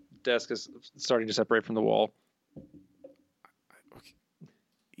 my desk is starting to separate from the wall.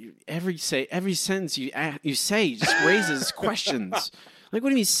 Every sentence you say just raises questions. Like,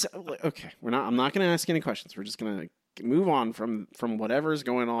 what do you mean? Okay, I'm not going to ask any questions. We're just going to move on from whatever's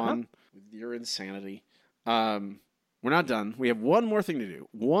going on with your insanity. We're not done. We have one more thing to do.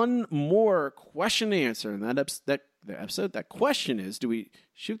 One more question to answer. And that question is: do we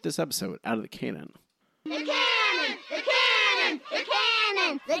shoot this episode out of the canon? The cannon! The cannon! The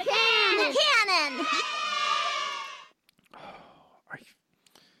cannon! The cannon! The cannon!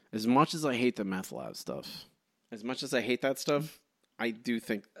 As much as I hate the meth lab stuff, as much as I hate that stuff, I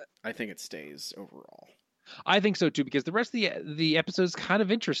think it stays overall. I think so too, because the rest of the episode is kind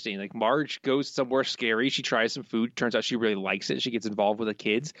of interesting. Like, Marge goes somewhere scary. She tries some food. Turns out she really likes it. She gets involved with the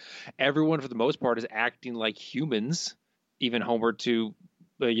kids. Everyone, for the most part, is acting like humans. Even Homer to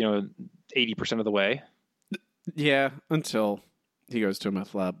 80% of the way. Yeah, until he goes to a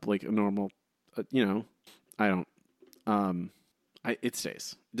meth lab like a normal. I don't. It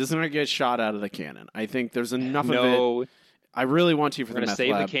stays. It does not get shot out of the cannon. I think there's enough of it. I really want to for the meth lab. We're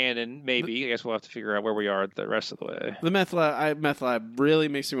going to save the cannon, maybe. I guess we'll have to figure out where we are the rest of the way. The meth lab really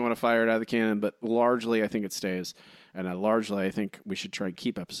makes me want to fire it out of the cannon, but largely I think it stays. And largely I think we should try and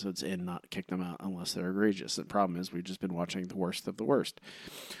keep episodes in, not kick them out unless they're egregious. The problem is we've just been watching the worst of the worst.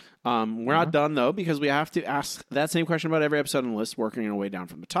 We're not done, though, because we have to ask that same question about every episode on the list, working our way down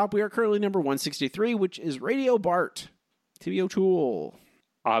from the top. We are currently number 163, which is Radio Bart. T.B. O'Toole.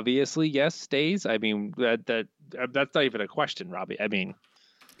 Obviously, yes, stays. I mean, that's not even a question, Robbie. I mean,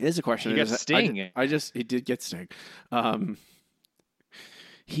 it is a question. He got Sting. He did get Sting.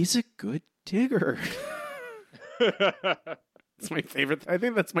 He's a good digger. It's my favorite. I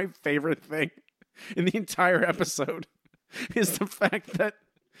think that's my favorite thing in the entire episode is the fact that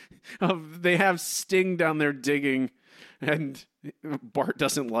they have Sting down there digging, And Bart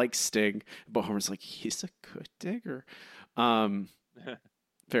doesn't like Sting, but Homer's like, he's a good digger.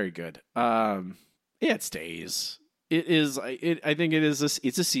 Very good. It stays. It is. I think it is.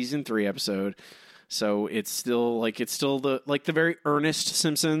 It's a season 3 episode, so it's still the very earnest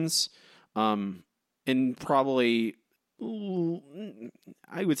Simpsons, and probably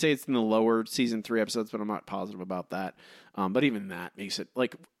I would say it's in the lower season 3 episodes, but I'm not positive about that. But even that makes it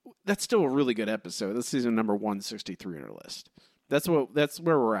that's still a really good episode. That's season number 163 on our list. That's where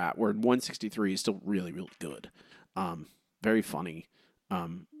we're at. We're 163 is still really, really good. Very funny.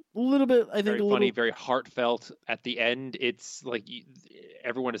 A little bit, I think, very funny, very heartfelt. At the end, it's like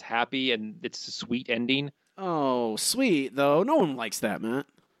everyone is happy, and it's a sweet ending. Oh, sweet though. No one likes that, Matt.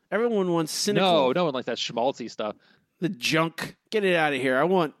 Everyone wants cynical. No one likes that schmaltzy stuff. The junk. Get it out of here. I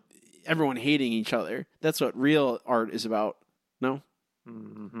want everyone hating each other. That's what real art is about. No?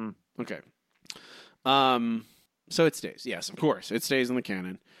 Mm-hmm. Okay. So it stays. Yes, of course. It stays in the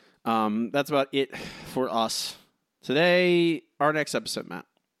canon. That's about it for us today. Our next episode, Matt.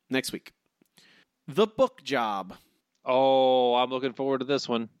 Next week. The Book Job. Oh, I'm looking forward to this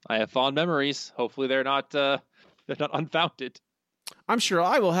one. I have fond memories. Hopefully they're not unfounded. I'm sure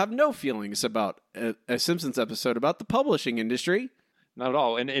I will have no feelings about a Simpsons episode about the publishing industry. Not at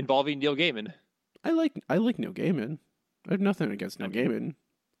all. And involving Neil Gaiman. I like Neil Gaiman. I have nothing against Neil Gaiman.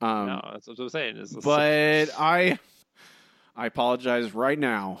 No, that's what I'm saying. But I apologize right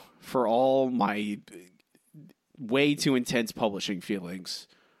now for all my way too intense publishing feelings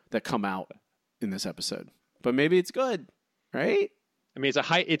that come out in this episode. But maybe it's good, right? I mean, it's a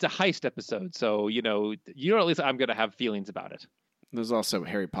heist episode, so at least I'm gonna have feelings about it. There's also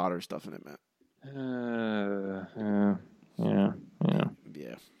Harry Potter stuff in it, Matt.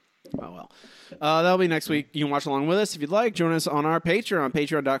 Yeah. Oh, well. That'll be next week. You can watch along with us if you'd like. Join us on our Patreon,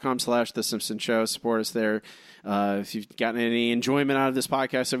 patreon.com/The Simpsons Show. Support us there. If you've gotten any enjoyment out of this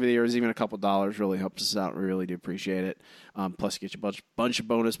podcast over the years, even a couple $, really helps us out. We really do appreciate it. Plus, you get a bunch of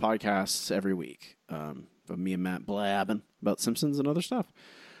bonus podcasts every week of me and Matt blabbing about Simpsons and other stuff.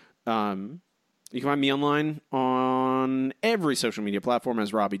 You can find me online on every social media platform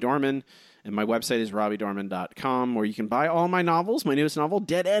as Robbie Dorman. And my website is robbiedorman.com, where you can buy all my novels. My newest novel,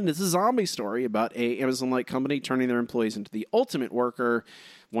 Dead End, is a zombie story about a Amazon-like company turning their employees into the ultimate worker,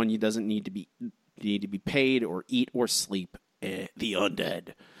 one who doesn't need to be paid or eat or sleep. The undead.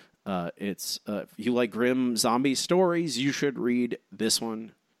 If you like grim zombie stories, you should read this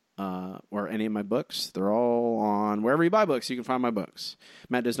one or any of my books. They're all on wherever you buy books. You can find my books.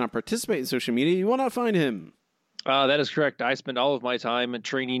 Matt does not participate in social media. You will not find him. That is correct. I spend all of my time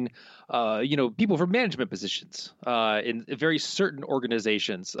training, people for management positions in very certain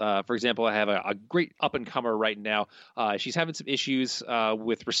organizations. For example, I have a great up-and-comer right now. She's having some issues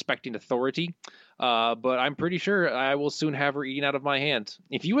with respecting authority, but I'm pretty sure I will soon have her eating out of my hand.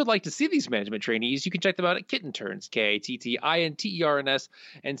 If you would like to see these management trainees, you can check them out at Kitten Turns, KATTINTERNS,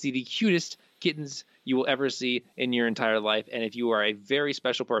 and see the cutest kittens you will ever see in your entire life. And if you are a very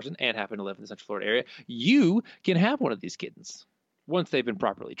special person and happen to live in the Central Florida area, you can have one of these kittens once they've been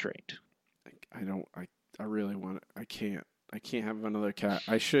properly trained. I really want it. I can't have another cat.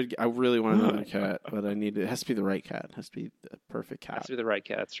 I really want another cat, but it has to be the right cat. It has to be the perfect cat. Has to be the right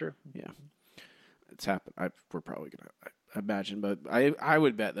cat, that's true. Yeah. It's happened. We're probably going to imagine, but I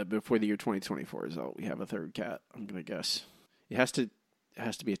would bet that before the year 2024 is out, we have a third cat. I'm going to guess. It has to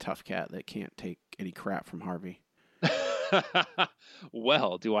be a tough cat that can't take any crap from Harvey.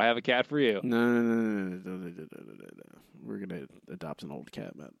 Well, do I have a cat for you? No. We're going to adopt an old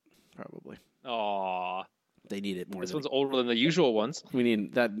cat, Matt. Probably. Aw. They need it more. This one's older than the usual ones. They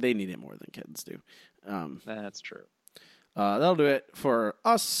need it more than kids do. That's true. That'll do it for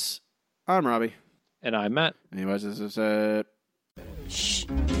us. I'm Robbie. And I'm Matt. Anyways, this is it. Shh.